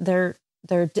they're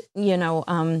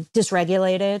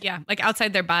dysregulated. Yeah, like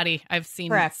outside their body. I've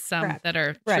seen some that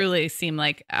are truly seem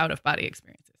like out of body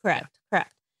experiences. Correct.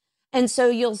 And so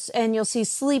you'll see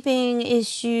sleeping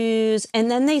issues, and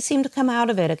then they seem to come out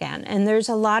of it again. And there's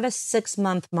a lot of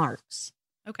 6-month marks.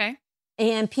 Okay.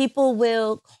 And people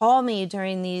will call me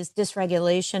during these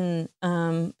dysregulation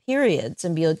periods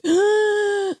and be like,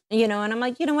 and I'm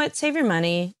like, you know what? Save your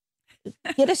money,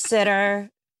 get a sitter,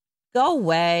 go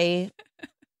away.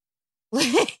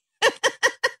 You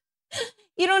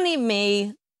don't need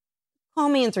me. Call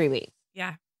me in 3 weeks.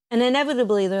 Yeah. And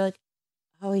inevitably they're like,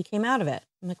 oh, he came out of it.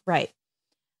 I'm like, right.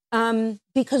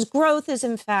 Because growth is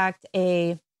in fact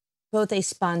both a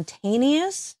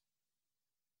spontaneous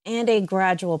and a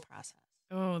gradual process.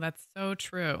 Oh, that's so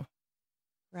true.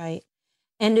 Right.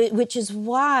 And which is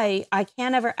why I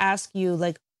can't ever ask you,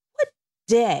 like, what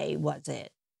day was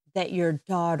it that your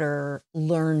daughter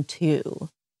learned to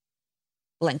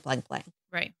blank, blank, blank?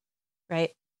 Right.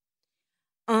 Right.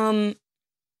 And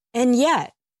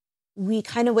yet we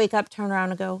kind of wake up, turn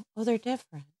around and go, oh, they're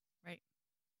different. Right.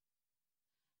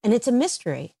 And it's a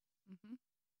mystery.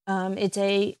 It's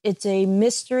a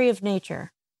mystery of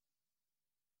nature.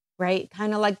 Right.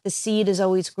 Kind of like the seed is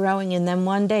always growing. And then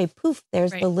one day, poof,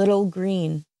 there's the little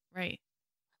green. Right.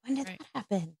 When did that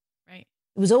happen? Right.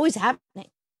 It was always happening.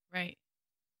 Right.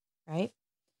 Right.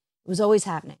 It was always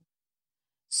happening.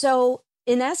 So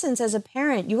in essence, as a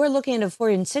parent, you are looking at a 4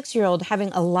 and 6-year-old having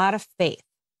a lot of faith.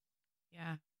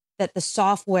 Yeah. That the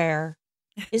software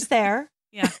is there.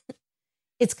 Yeah.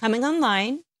 It's coming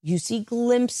online. You see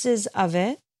glimpses of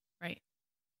it. Right.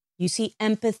 You see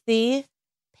empathy,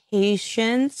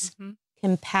 patience,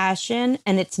 compassion,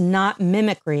 and it's not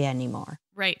mimicry anymore.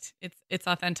 Right. It's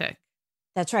authentic.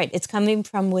 That's right. It's coming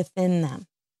from within them.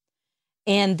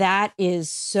 And that is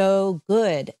so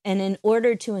good. And in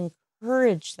order to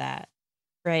encourage that,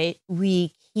 right,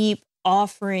 we keep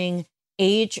offering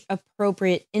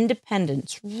age-appropriate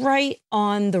independence right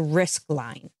on the risk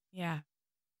line. Yeah.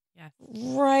 Yeah.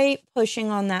 Right pushing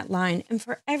on that line. And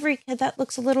for every kid, that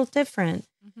looks a little different.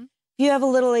 If you have a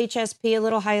little HSP, a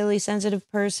little highly sensitive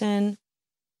person,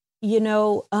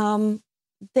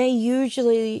 they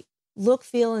usually look,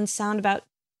 feel, and sound about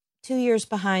 2 years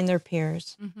behind their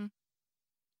peers.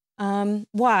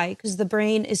 Why? Because the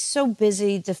brain is so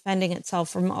busy defending itself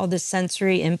from all this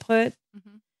sensory input.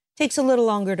 Takes a little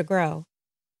longer to grow.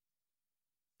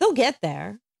 They'll get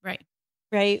there. Right.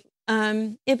 Right.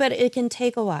 But it can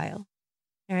take a while.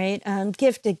 Right.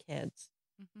 Gifted kids.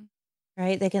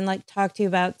 Right. They can talk to you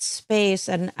about space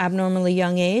at an abnormally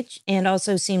young age and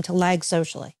also seem to lag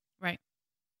socially. Right.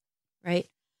 Right.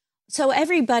 So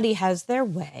everybody has their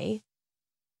way.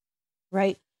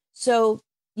 Right. So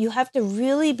you have to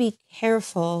really be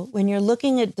careful when you're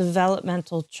looking at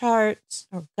developmental charts,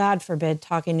 or God forbid,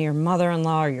 talking to your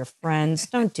mother-in-law or your friends.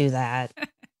 Don't do that.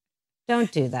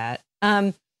 Don't do that.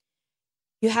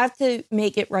 You have to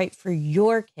make it right for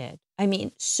your kid. I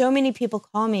mean, so many people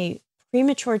call me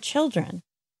premature children,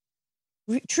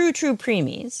 true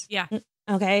preemies. Yeah.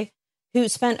 Okay. Who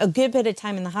spent a good bit of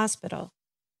time in the hospital.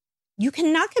 You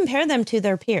cannot compare them to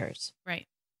their peers. Right.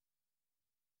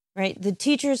 Right. The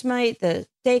teachers might, the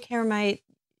daycare might,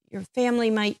 your family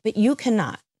might, but you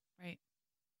cannot. Right.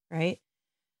 Right.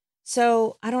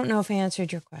 So I don't know if I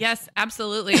answered your question. Yes,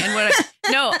 absolutely. And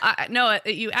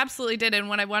you absolutely did. And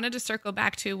what I wanted to circle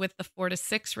back to with the 4 to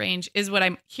 6 range is what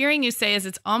I'm hearing you say is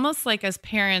it's almost like as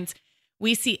parents,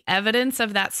 we see evidence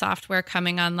of that software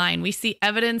coming online. We see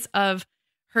evidence of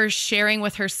her sharing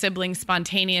with her siblings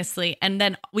spontaneously. And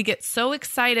then we get so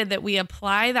excited that we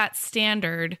apply that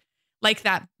standard, like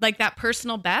that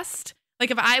personal best.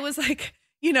 Like if I was like,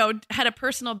 had a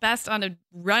personal best on a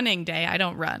running day, I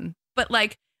don't run, but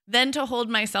like, then to hold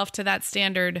myself to that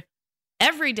standard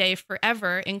every day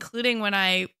forever, including when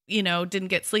I, didn't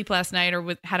get sleep last night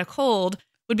or had a cold,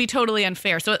 would be totally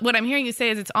unfair. So what I'm hearing you say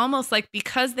is it's almost like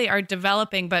because they are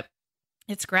developing, but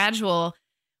it's gradual,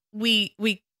 we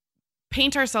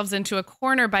paint ourselves into a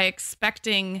corner by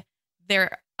expecting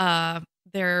their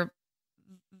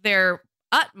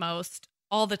utmost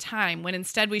all the time, when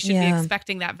instead we should be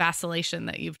expecting that vacillation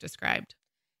that you've described.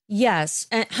 Yes.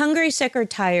 And hungry, sick, or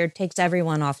tired takes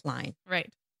everyone offline.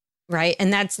 Right. Right.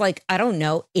 And that's like, I don't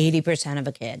know, 80% of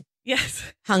a kid. Yes.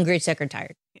 Hungry, sick, or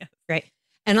tired. Yes. Right.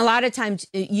 And a lot of times,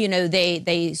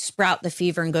 they sprout the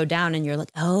fever and go down and you're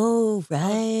like, oh,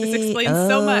 right. This explains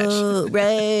so much.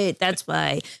 Right. That's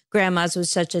why grandma's was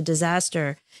such a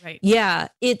disaster. Right. Yeah.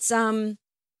 It's, I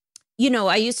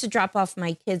used to drop off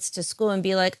my kids to school and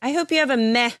be like, I hope you have a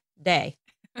meh day.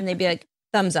 And they'd be like,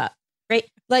 thumbs up. Right.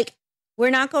 Like, we're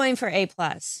not going for A+.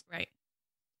 Right.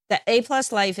 The A+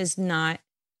 life is not,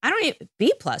 I don't even,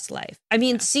 B+ life. I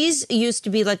mean, C's used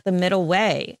to be like the middle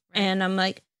way. Right. And I'm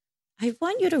like, I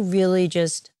want you to really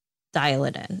just dial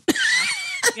it in.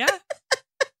 Yeah.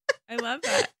 I love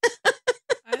that.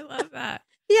 I love that.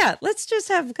 Yeah. Let's just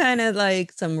have kind of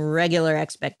like some regular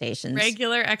expectations.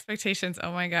 Regular expectations.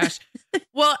 Oh my gosh.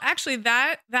 Well, actually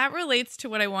that relates to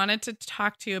what I wanted to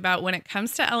talk to you about when it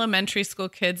comes to elementary school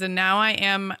kids. And now I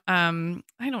am, 7,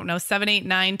 8,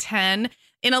 9, 10.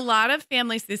 In a lot of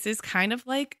families, this is kind of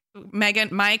like Megan,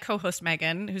 my co-host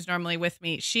Megan, who's normally with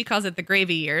me, she calls it the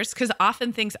gravy years, because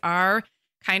often things are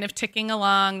kind of ticking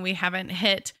along. We haven't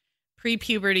hit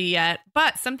pre-puberty yet,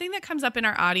 but something that comes up in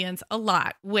our audience a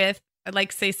lot with,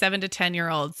 like, say, 7 to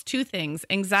 10-year-olds, two things: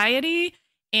 anxiety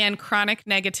and chronic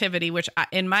negativity, which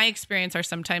in my experience are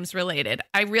sometimes related.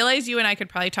 I realize you and I could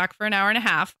probably talk for an hour and a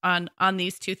half on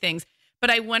these two things, but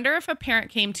I wonder if a parent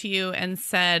came to you and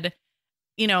said,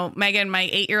 Megan, my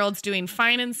 8-year-old's doing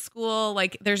fine in school.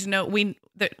 Like, there's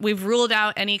we've ruled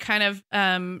out any kind of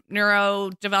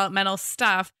neurodevelopmental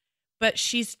stuff, but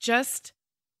she's just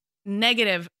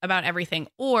negative about everything,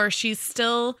 or she's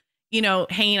still,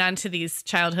 hanging on to these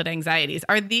childhood anxieties.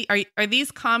 Are these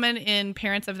common in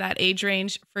parents of that age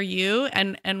range for you?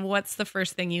 And what's the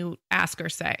first thing you ask or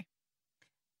say?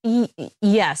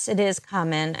 Yes, it is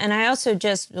common. And I also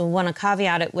just want to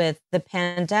caveat it with the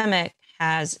pandemic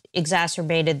has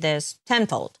exacerbated this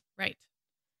tenfold. Right.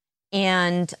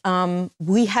 And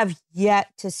we have yet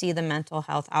to see the mental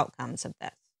health outcomes of this.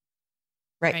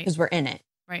 Right. Because we're in it.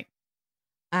 Right.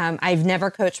 I've never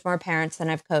coached more parents than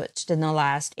I've coached in the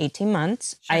last 18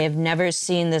 months. Sure. I have never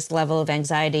seen this level of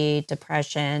anxiety,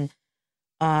 depression,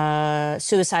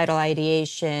 suicidal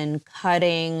ideation,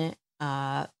 cutting,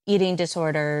 eating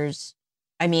disorders.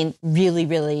 I mean, really,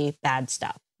 really bad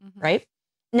stuff. Mm-hmm. Right.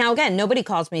 Now, again, nobody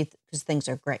calls me because things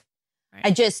are great. Right.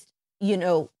 I just,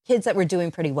 kids that were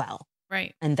doing pretty well.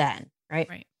 Right. And then, right.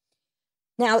 Right.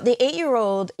 Now, the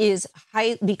 8-year-old is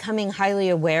becoming highly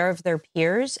aware of their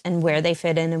peers and where they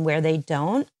fit in and where they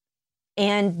don't.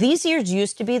 And these years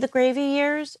used to be the gravy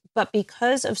years, but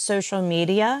because of social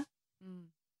media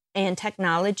and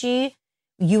technology,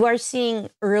 you are seeing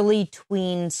early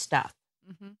tween stuff.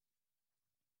 Mm-hmm.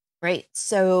 Right?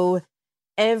 So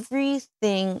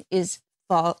everything is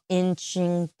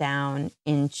inching down.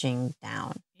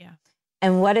 Yeah.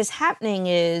 And what is happening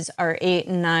is our 8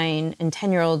 and 9 and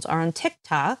 10-year-olds are on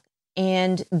TikTok,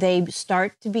 and they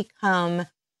start to become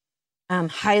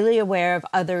highly aware of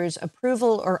others'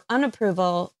 approval or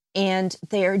unapproval, and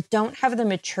they don't have the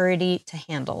maturity to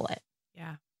handle it.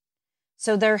 Yeah.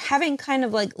 So they're having kind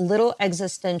of like little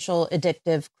existential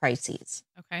addictive crises.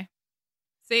 Okay.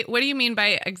 Say, what do you mean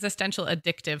by existential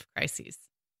addictive crises?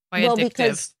 Why well, addictive?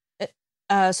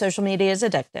 Because social media is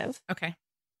addictive. Okay.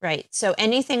 Right. So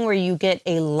anything where you get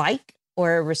a like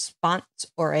or a response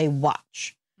or a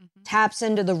watch taps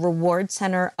into the reward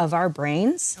center of our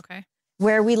brains. Okay.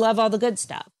 Where we love all the good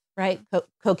stuff, right?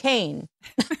 Cocaine,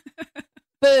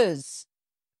 booze,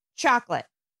 chocolate.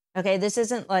 Okay. This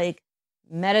isn't like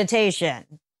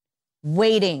meditation,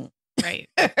 waiting. Right.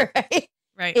 Right.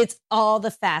 Right. It's all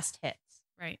the fast hits.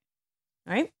 Right.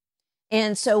 Right.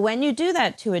 And so when you do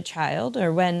that to a child,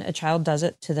 or when a child does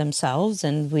it to themselves,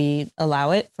 and we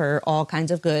allow it for all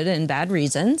kinds of good and bad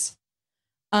reasons,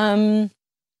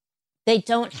 They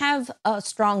don't have a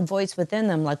strong voice within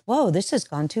them like, whoa, this has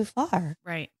gone too far.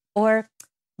 Right. Or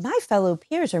my fellow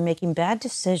peers are making bad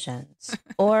decisions.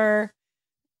 Or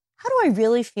how do I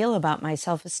really feel about my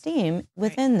self-esteem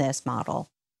within this model?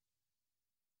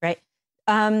 Right.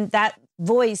 That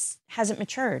voice hasn't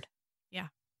matured. Yeah.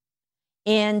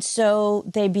 And so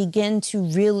they begin to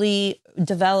really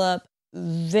develop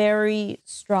very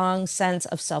strong sense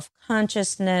of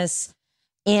self-consciousness.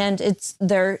 And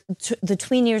the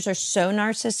tween years are so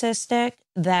narcissistic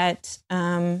that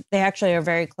they actually are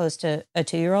very close to a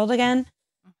 2-year-old again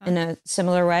in a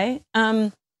similar way.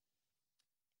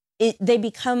 They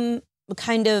become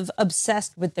kind of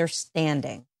obsessed with their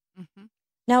standing. Mm-hmm.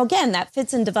 Now, again, that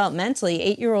fits in developmentally.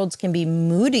 8-year-olds can be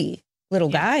moody little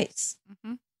guys.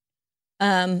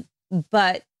 Mm-hmm.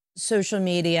 But social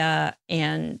media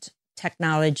and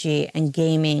technology and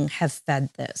gaming have fed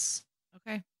this.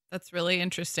 Okay. That's really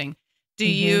interesting.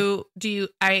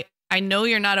 I know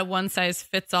you're not a one size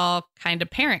fits all kind of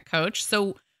parent coach.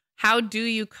 So how do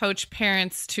you coach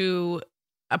parents to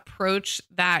approach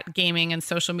that gaming and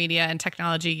social media and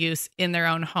technology use in their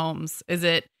own homes? Is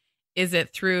it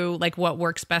through like what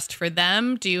works best for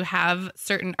them? Do you have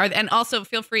and also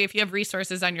feel free if you have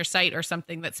resources on your site or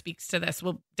something that speaks to this,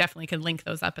 we'll definitely can link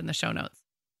those up in the show notes.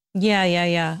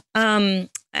 Yeah.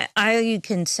 I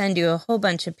can send you a whole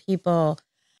bunch of people.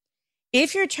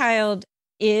 If your child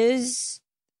is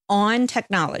on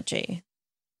technology,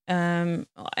 an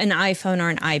iPhone or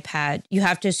an iPad, you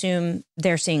have to assume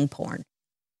they're seeing porn.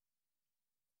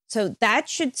 So that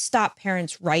should stop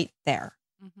parents right there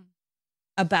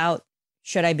about,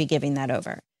 should I be giving that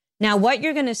over? Now, what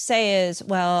you're going to say is,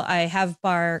 well, I have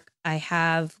Bark, I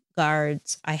have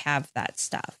Guards, I have that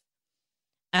stuff.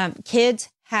 Kids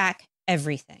hack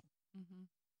everything.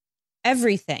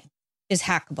 Everything is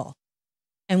hackable.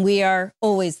 And we are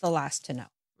always the last to know.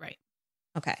 Right.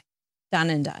 Okay. Done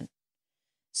and done.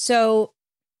 So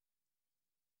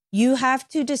you have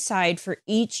to decide for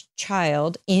each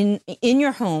child in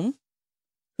your home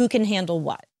who can handle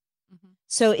what.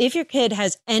 So if your kid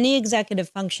has any executive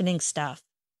functioning stuff,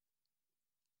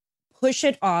 push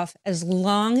it off as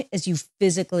long as you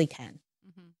physically can.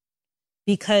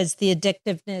 Because the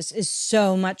addictiveness is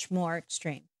so much more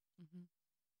extreme.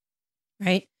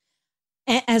 Right?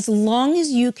 As long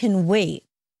as you can wait,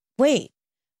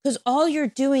 because all you're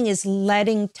doing is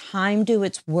letting time do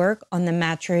its work on the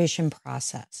maturation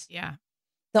process. Yeah.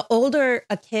 The older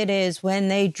a kid is when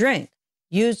they drink,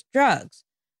 use drugs,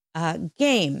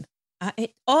 game,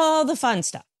 all the fun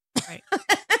stuff. Right.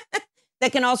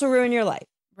 That can also ruin your life.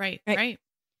 Right.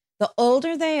 The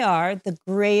older they are, the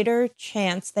greater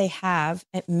chance they have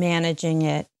at managing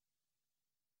it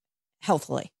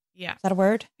healthfully. Yeah. Is that a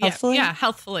word? Healthfully? Yeah,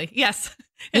 healthfully. Yes.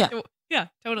 Yeah,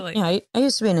 totally. Yeah, I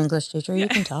used to be an English teacher. You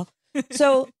can tell.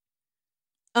 So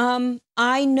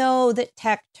I know that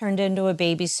tech turned into a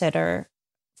babysitter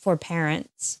for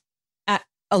parents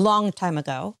a long time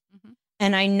ago.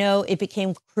 And I know it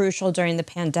became crucial during the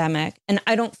pandemic. And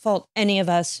I don't fault any of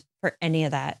us for any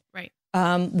of that. Right.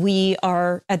 We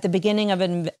are at the beginning of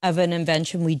an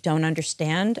invention we don't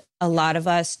understand. A lot of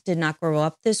us did not grow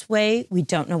up this way. We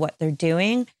don't know what they're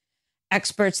doing.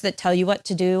 Experts that tell you what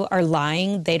to do are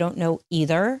lying. They don't know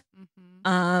either.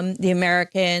 The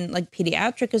American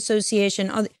Pediatric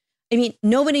Association.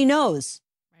 Nobody knows.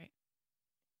 Right.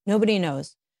 Nobody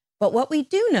knows. But what we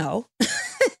do know,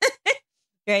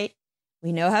 right?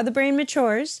 We know how the brain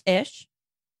matures-ish.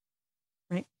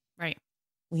 Right. Right.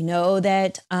 We know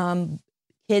that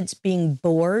kids being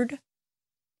bored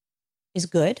is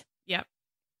good. Yep.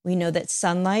 We know that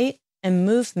sunlight and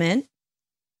movement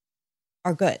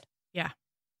are good. Yeah.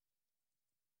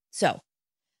 So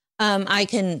I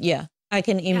can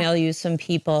email you some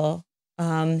people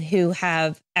who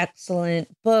have excellent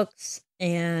books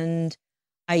and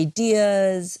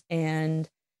ideas. And,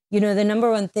 the number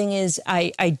one thing is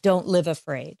I don't live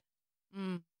afraid.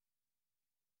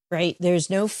 Right? There's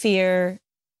no fear.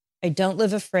 I don't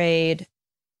live afraid.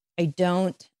 I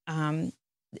don't,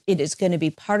 it is going to be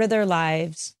part of their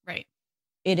lives. Right.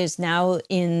 It is now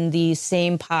in the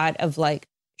same pot of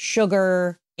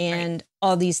sugar and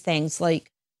all these things.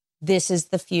 This is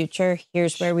the future.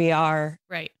 Here's where we are.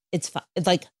 Right. It's fun.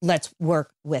 Let's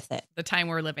work with it. The time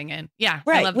we're living in. Yeah.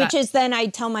 Right. I love Which that. is then I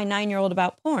tell my 9-year-old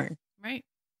about porn. Right.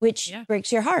 Which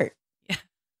breaks your heart. Yeah.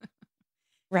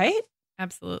 Right?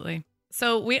 Absolutely.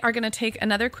 So we are going to take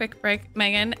another quick break,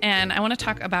 Meghan, and I want to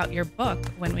talk about your book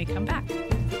when we come back.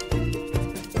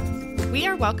 We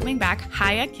are welcoming back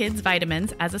Hiya Kids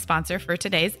Vitamins as a sponsor for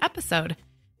today's episode.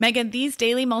 Meghan, these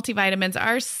daily multivitamins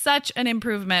are such an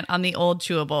improvement on the old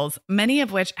chewables, many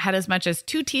of which had as much as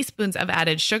 2 teaspoons of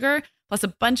added sugar, plus a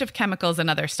bunch of chemicals and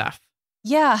other stuff.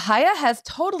 Yeah, Haya has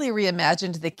totally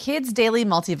reimagined the kids' daily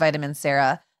multivitamins,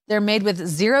 Sarah. They're made with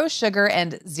 0 sugar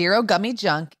and 0 gummy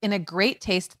junk in a great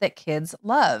taste that kids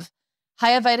love.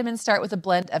 Haya vitamins start with a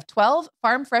blend of 12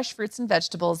 farm fresh fruits and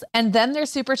vegetables, and then they're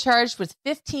supercharged with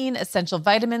 15 essential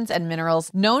vitamins and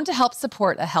minerals known to help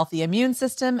support a healthy immune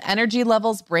system, energy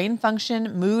levels, brain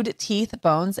function, mood, teeth,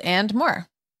 bones, and more.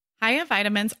 Haya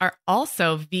vitamins are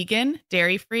also vegan,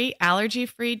 dairy-free,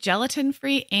 allergy-free,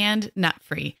 gelatin-free, and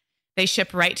nut-free. They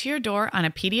ship right to your door on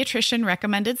a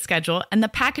pediatrician-recommended schedule, and the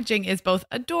packaging is both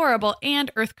adorable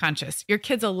and earth-conscious. Your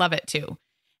kids will love it, too.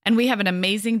 And we have an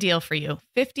amazing deal for you,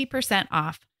 50%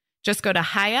 off. Just go to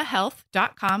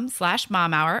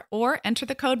hayahealth.com/momhour or enter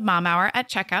the code momhour at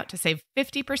checkout to save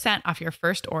 50% off your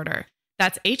first order.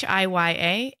 That's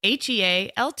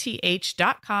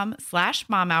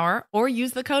HIYAHEALTH.com/momhour or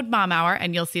use the code momhour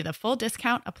and you'll see the full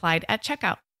discount applied at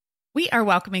checkout. We are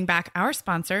welcoming back our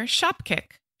sponsor,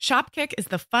 Shopkick. Shopkick is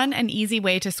the fun and easy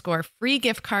way to score free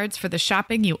gift cards for the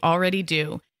shopping you already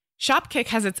do. Shopkick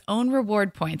has its own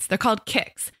reward points. They're called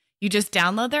Kicks. You just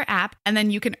download their app, and then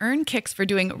you can earn kicks for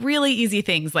doing really easy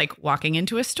things like walking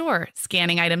into a store,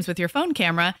 scanning items with your phone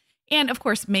camera, and, of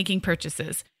course, making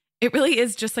purchases. It really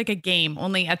is just like a game,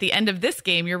 only at the end of this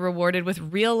game, you're rewarded with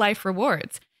real-life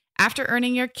rewards. After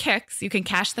earning your kicks, you can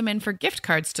cash them in for gift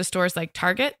cards to stores like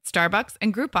Target, Starbucks,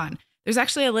 and Groupon. There's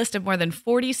actually a list of more than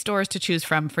 40 stores to choose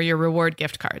from for your reward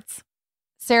gift cards.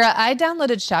 Sarah, I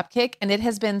downloaded Shopkick, and it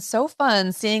has been so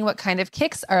fun seeing what kind of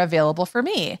kicks are available for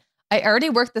me. I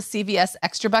already worked the CVS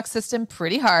Extra Bucks system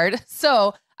pretty hard,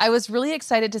 so I was really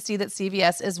excited to see that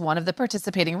CVS is one of the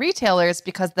participating retailers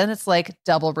because then it's like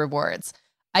double rewards.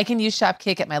 I can use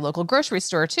Shopkick at my local grocery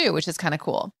store too, which is kind of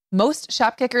cool. Most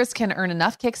Shopkickers can earn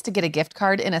enough kicks to get a gift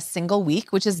card in a single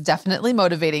week, which is definitely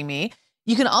motivating me.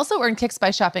 You can also earn kicks by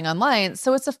shopping online,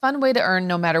 so it's a fun way to earn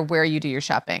no matter where you do your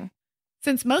shopping.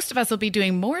 Since most of us will be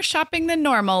doing more shopping than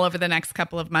normal over the next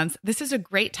couple of months, this is a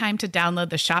great time to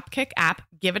download the Shopkick app,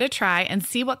 give it a try, and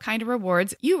see what kind of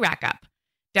rewards you rack up.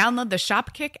 Download the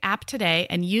Shopkick app today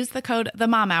and use the code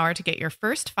TheMomHour to get your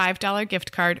first $5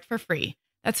 gift card for free.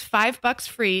 That's $5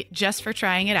 free just for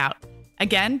trying it out.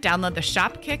 Again, download the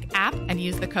Shopkick app and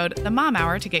use the code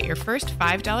TheMomHour to get your first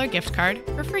 $5 gift card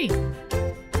for free.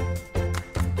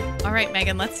 All right,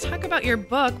 Meghan, let's talk about your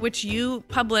book, which you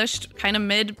published kind of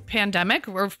mid-pandemic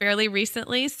or fairly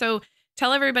recently. So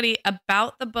tell everybody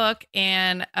about the book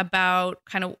and about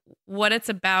kind of what it's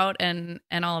about and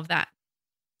all of that.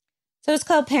 So it's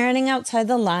called Parenting Outside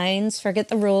the Lines, Forget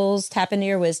the Rules, Tap into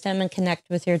Your Wisdom, and Connect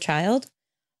with Your Child.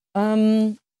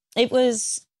 It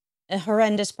was a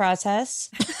horrendous process.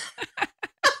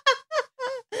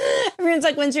 Everyone's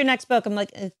like, when's your next book? I'm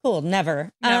like, cool,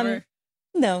 never. No,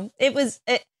 it was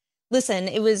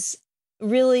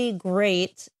really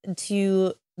great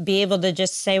to be able to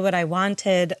just say what I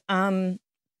wanted. And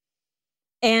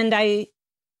I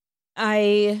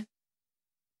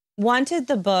wanted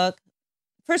the book.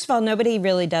 First of all, nobody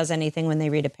really does anything when they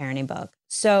read a parenting book.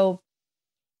 So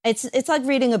it's like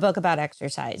reading a book about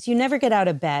exercise. You never get out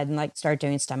of bed and like start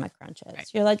doing stomach crunches. Right.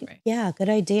 You're like, yeah, good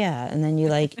idea. And then you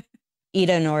like eat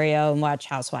an Oreo and watch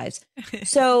Housewives.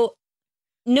 So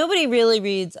nobody really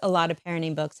reads a lot of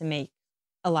parenting books and make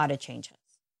a lot of changes.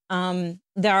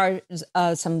 There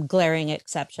are some glaring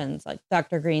exceptions, like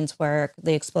Dr. Green's work,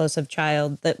 The Explosive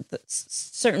Child.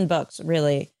 Certain books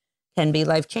really can be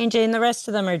life-changing. The rest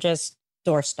of them are just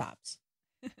doorstops.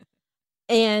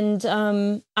 And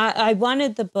I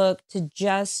wanted the book to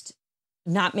just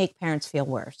not make parents feel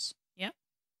worse. Yeah.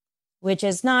 Which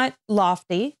is not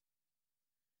lofty.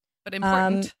 But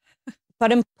important.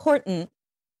 But important.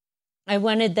 I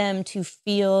wanted them to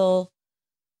feel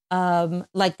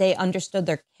like they understood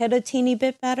their kid a teeny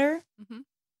bit better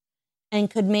and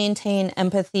could maintain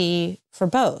empathy for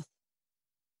both,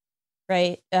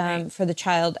 right? For the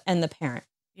child and the parent.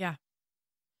 Yeah.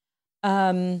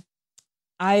 I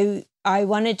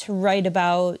wanted to write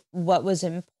about what was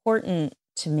important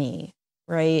to me,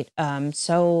 right?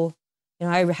 So, you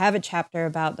know, I have a chapter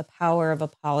about the power of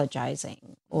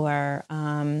apologizing, or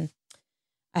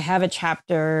I have a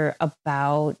chapter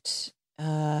about,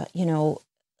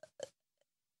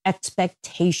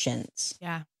 expectations.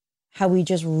 Yeah. How we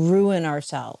just ruin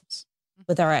ourselves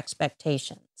with our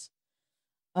expectations.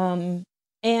 And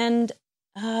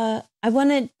I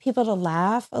wanted people to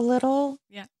laugh a little.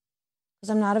 Yeah.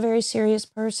 Because I'm not a very serious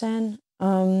person.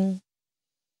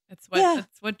 It's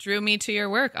what drew me to your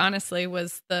work, honestly,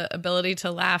 was the ability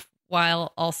to laugh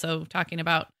while also talking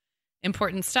about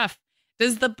important stuff.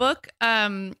 Does the book,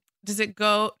 does it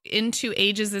go into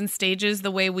ages and stages the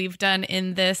way we've done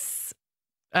in this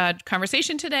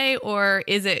conversation today? Or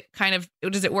is it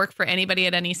does it work for anybody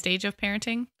at any stage of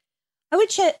parenting? I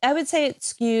would say it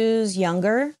skews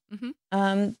younger.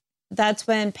 Mm-hmm. That's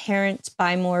when parents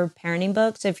buy more parenting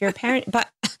books. If you're a parent, but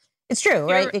it's true,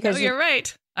 right? Because you're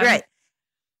right. Right.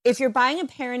 If you're buying a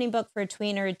parenting book for a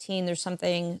tween or a teen, there's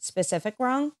something specific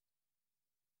wrong.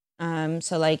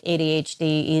 So like ADHD,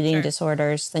 eating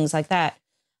disorders, things like that.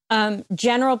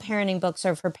 General parenting books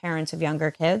are for parents of younger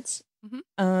kids.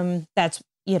 Mm-hmm. That's,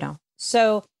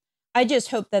 so I just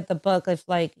hope that the book, if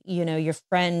like, your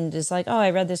friend is like, oh,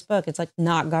 I read this book, it's like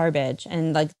not garbage.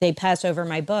 And like they pass over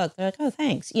my book. They're like, oh,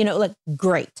 thanks. Like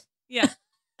great. Yeah.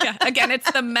 Yeah. Again,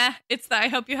 it's the meh. It's the, I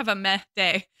hope you have a meh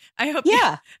day. I hope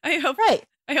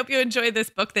you enjoy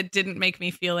this book that didn't make me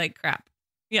feel like crap.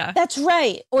 Yeah. That's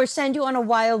right. Or send you on a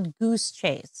wild goose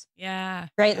chase. Yeah.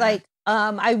 Right. Yeah. Like,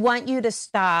 I want you to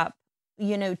stop,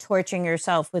 torturing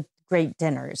yourself with great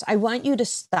dinners. I want you to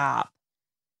stop,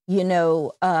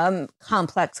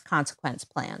 complex consequence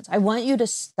plans. I want you to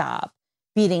stop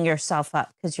beating yourself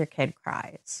up because your kid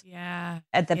cries. Yeah.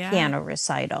 At the piano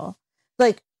recital.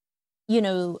 Like,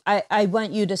 I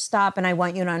want you to stop, and I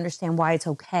want you to understand why it's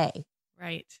okay.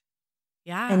 Right.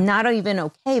 Yeah. And not even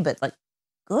okay, but like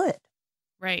good.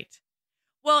 Right.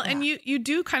 Well, and you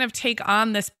do kind of take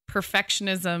on this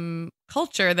perfectionism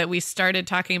culture that we started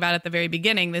talking about at the very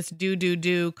beginning, this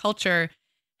do culture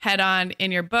head on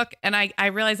in your book. And I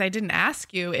realized I didn't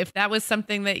ask you if that was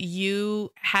something that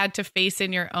you had to face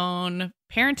in your own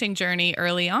parenting journey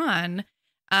early on,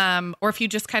 or if you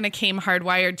just kind of came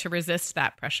hardwired to resist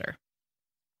that pressure.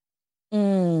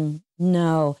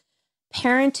 No.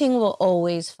 Parenting will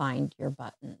always find your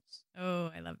buttons.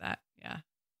 Oh, I love that. Yeah.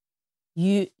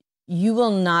 You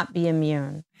will not be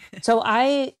immune. So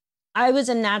I was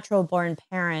a natural born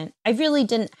parent. I really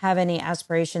didn't have any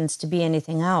aspirations to be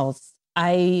anything else.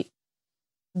 I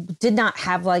did not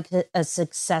have like a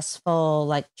successful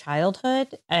like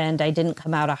childhood, and I didn't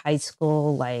come out of high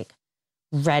school like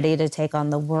ready to take on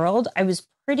the world. I was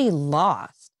pretty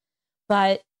lost,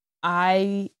 but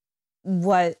I'm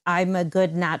a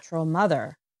good natural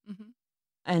mother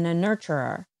and a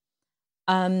nurturer.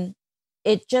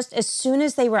 It just, as soon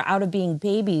as they were out of being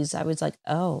babies, I was like,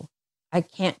 oh, I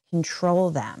can't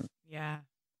control them. Yeah.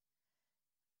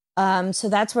 So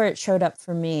that's where it showed up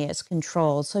for me, as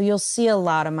control. So you'll see a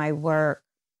lot of my work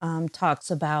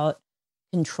talks about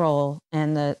control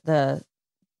and the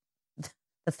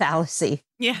fallacy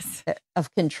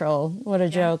of control. What a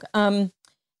joke. And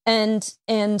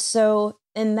so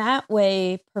in that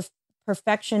way,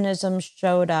 perfectionism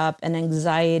showed up and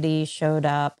anxiety showed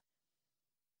up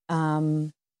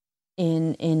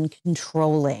in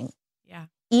controlling. Yeah.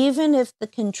 Even if the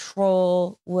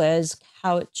control was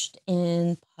couched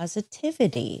in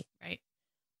positivity. Right.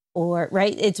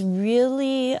 It's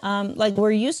really like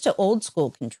we're used to old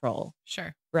school control.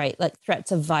 Sure. Right. Like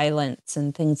threats of violence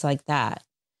and things like that.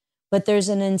 But there's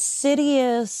an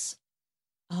insidious,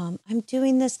 I'm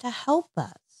doing this to help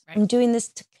us. Right. I'm doing this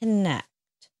to connect.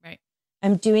 Right.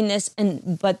 I'm doing this.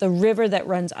 But the river that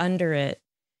runs under it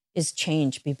is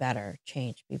change, be better,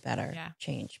 change, be better,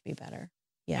 change, be better.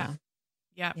 Yeah.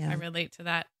 I relate to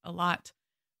that a lot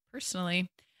personally.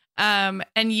 And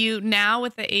you now,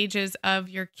 with the ages of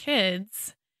your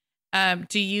kids,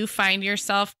 do you find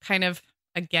yourself kind of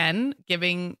again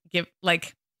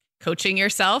coaching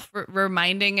yourself,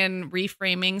 reminding and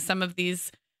reframing some of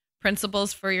these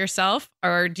principles for yourself,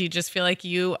 or do you just feel like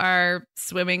you are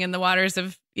swimming in the waters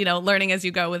of learning as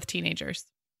you go with teenagers?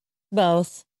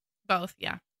 Both,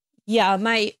 yeah. Yeah,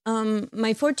 my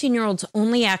 14-year-old's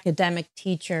only academic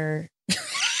teacher.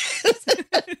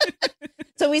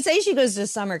 So we say she goes to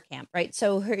summer camp, right?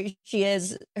 So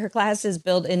her class is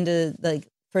built into the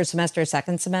first semester,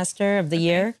 second semester of the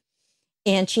year,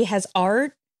 and she has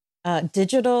art,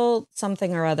 digital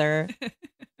something or other,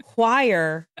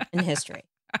 choir, and history.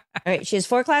 All right, she has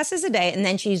 4 classes a day, and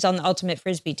then she's on the ultimate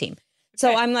frisbee team.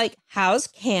 So I'm like, how's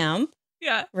camp?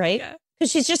 Yeah, right. Yeah.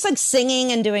 Because she's just like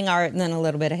singing and doing art and then a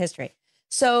little bit of history.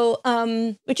 So,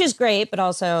 which is great, but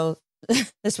also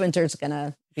this winter's going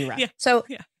to be rough. Yeah. So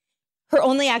her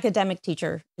only academic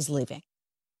teacher is leaving.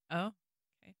 Oh,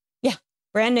 okay. Yeah.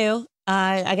 Brand new.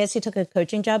 I guess he took a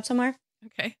coaching job somewhere.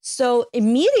 Okay. So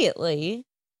immediately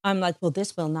I'm like, well,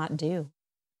 this will not do.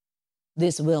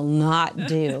 This will not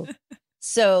do.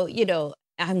 So,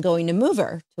 I'm going to move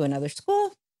her to another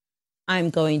school.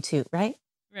 I'm going to, right?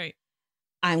 Right.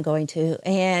 I'm going to.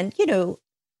 And,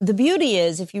 the beauty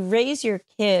is if you raise your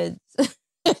kids, so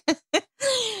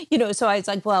I was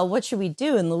like, well, what should we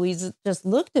do? And Louise just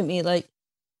looked at me like,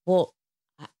 well,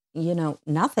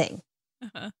 nothing.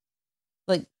 Uh-huh.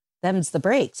 Like, them's the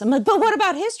breaks. I'm like, but what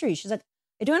about history? She's like,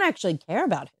 I don't actually care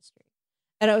about history.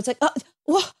 And I was like, oh,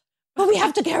 well, but we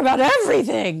have to care about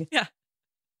everything. Yeah.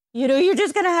 You're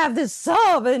just going to have this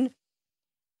sub. And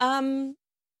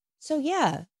so,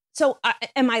 yeah. So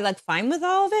am I like fine with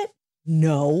all of it?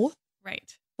 No.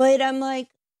 Right. But I'm like,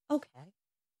 okay,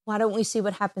 why don't we see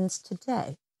what happens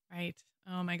today? Right.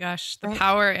 Oh my gosh. The Right.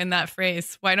 power in that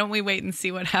phrase. Why don't we wait and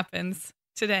see what happens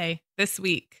today, this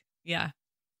week? Yeah.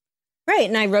 Right.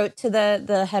 And I wrote to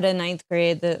the head of ninth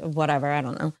grade, whatever, I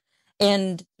don't know.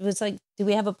 And it was like, do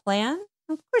we have a plan?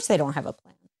 Of course they don't have a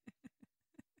plan.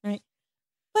 Right.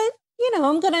 But,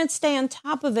 I'm going to stay on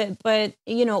top of it. But,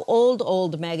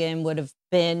 old Meghan would have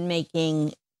been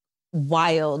making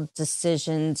wild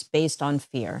decisions based on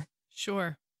fear.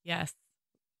 Sure. Yes.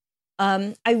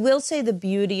 I will say the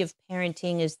beauty of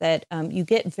parenting is that you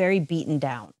get very beaten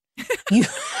down. You,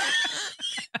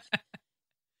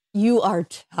 you are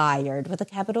tired with a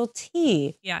capital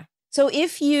T. Yeah. So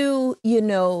if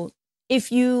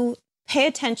if you pay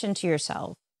attention to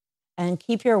yourself and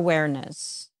keep your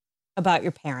awareness about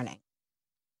your parenting,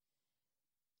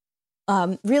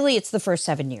 really it's the first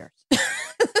 7 years.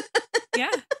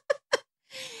 Yeah.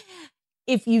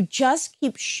 If you just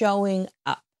keep showing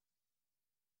up,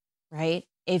 right?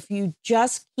 If you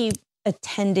just keep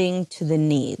attending to the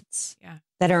needs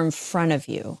that are in front of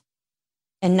you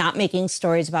and not making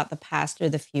stories about the past or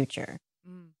the future.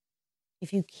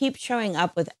 If you keep showing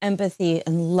up with empathy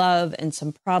and love and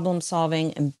some problem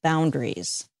solving and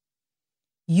boundaries,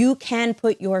 you can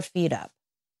put your feet up,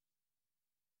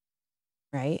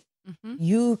 right? Mm-hmm.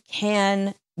 You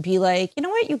can be like, you know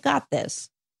what, you got this.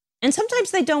 And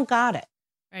sometimes they don't got it.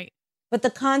 Right. But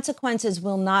the consequences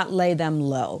will not lay them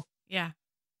low. Yeah.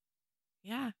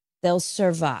 Yeah. They'll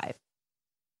survive.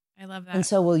 I love that. And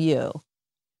so will you.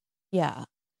 Yeah.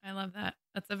 I love that.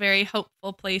 That's a very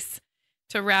hopeful place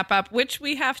to wrap up, which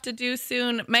we have to do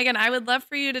soon. Meghan, I would love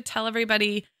for you to tell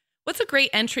everybody what's a great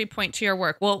entry point to your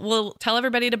work. We'll tell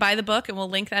everybody to buy the book and we'll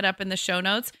link that up in the show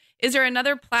notes. Is there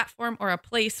another platform or a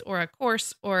place or a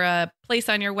course or a place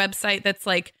on your website that's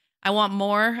like, I want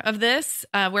more of this?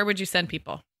 Where would you send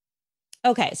people?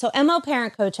 Okay. So ML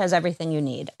Parent Coach has everything you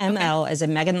need. ML as a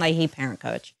Meghan Leahy Parent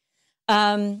Coach.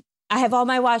 I have all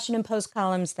my Washington Post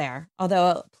columns there,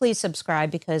 although please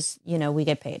subscribe because, we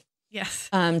get paid. Yes.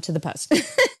 To the Post.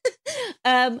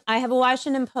 I have a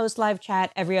Washington Post live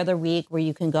chat every other week where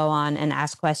you can go on and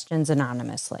ask questions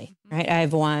anonymously, right? I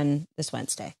have one this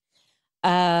Wednesday.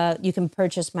 You can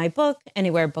purchase my book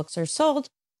anywhere books are sold.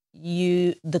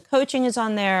 The coaching is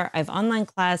on there. I have online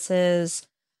classes.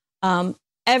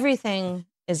 Everything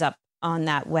is up on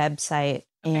that website.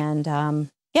 Okay. And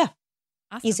awesome.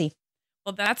 Easy.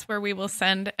 Well, that's where we will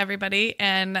send everybody.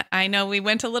 And I know we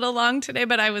went a little long today,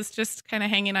 but I was just kind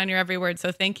of hanging on your every word.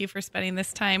 So thank you for spending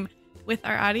this time with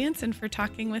our audience and for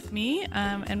talking with me.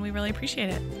 And we really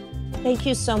appreciate it. Thank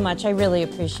you so much. I really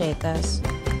appreciate this.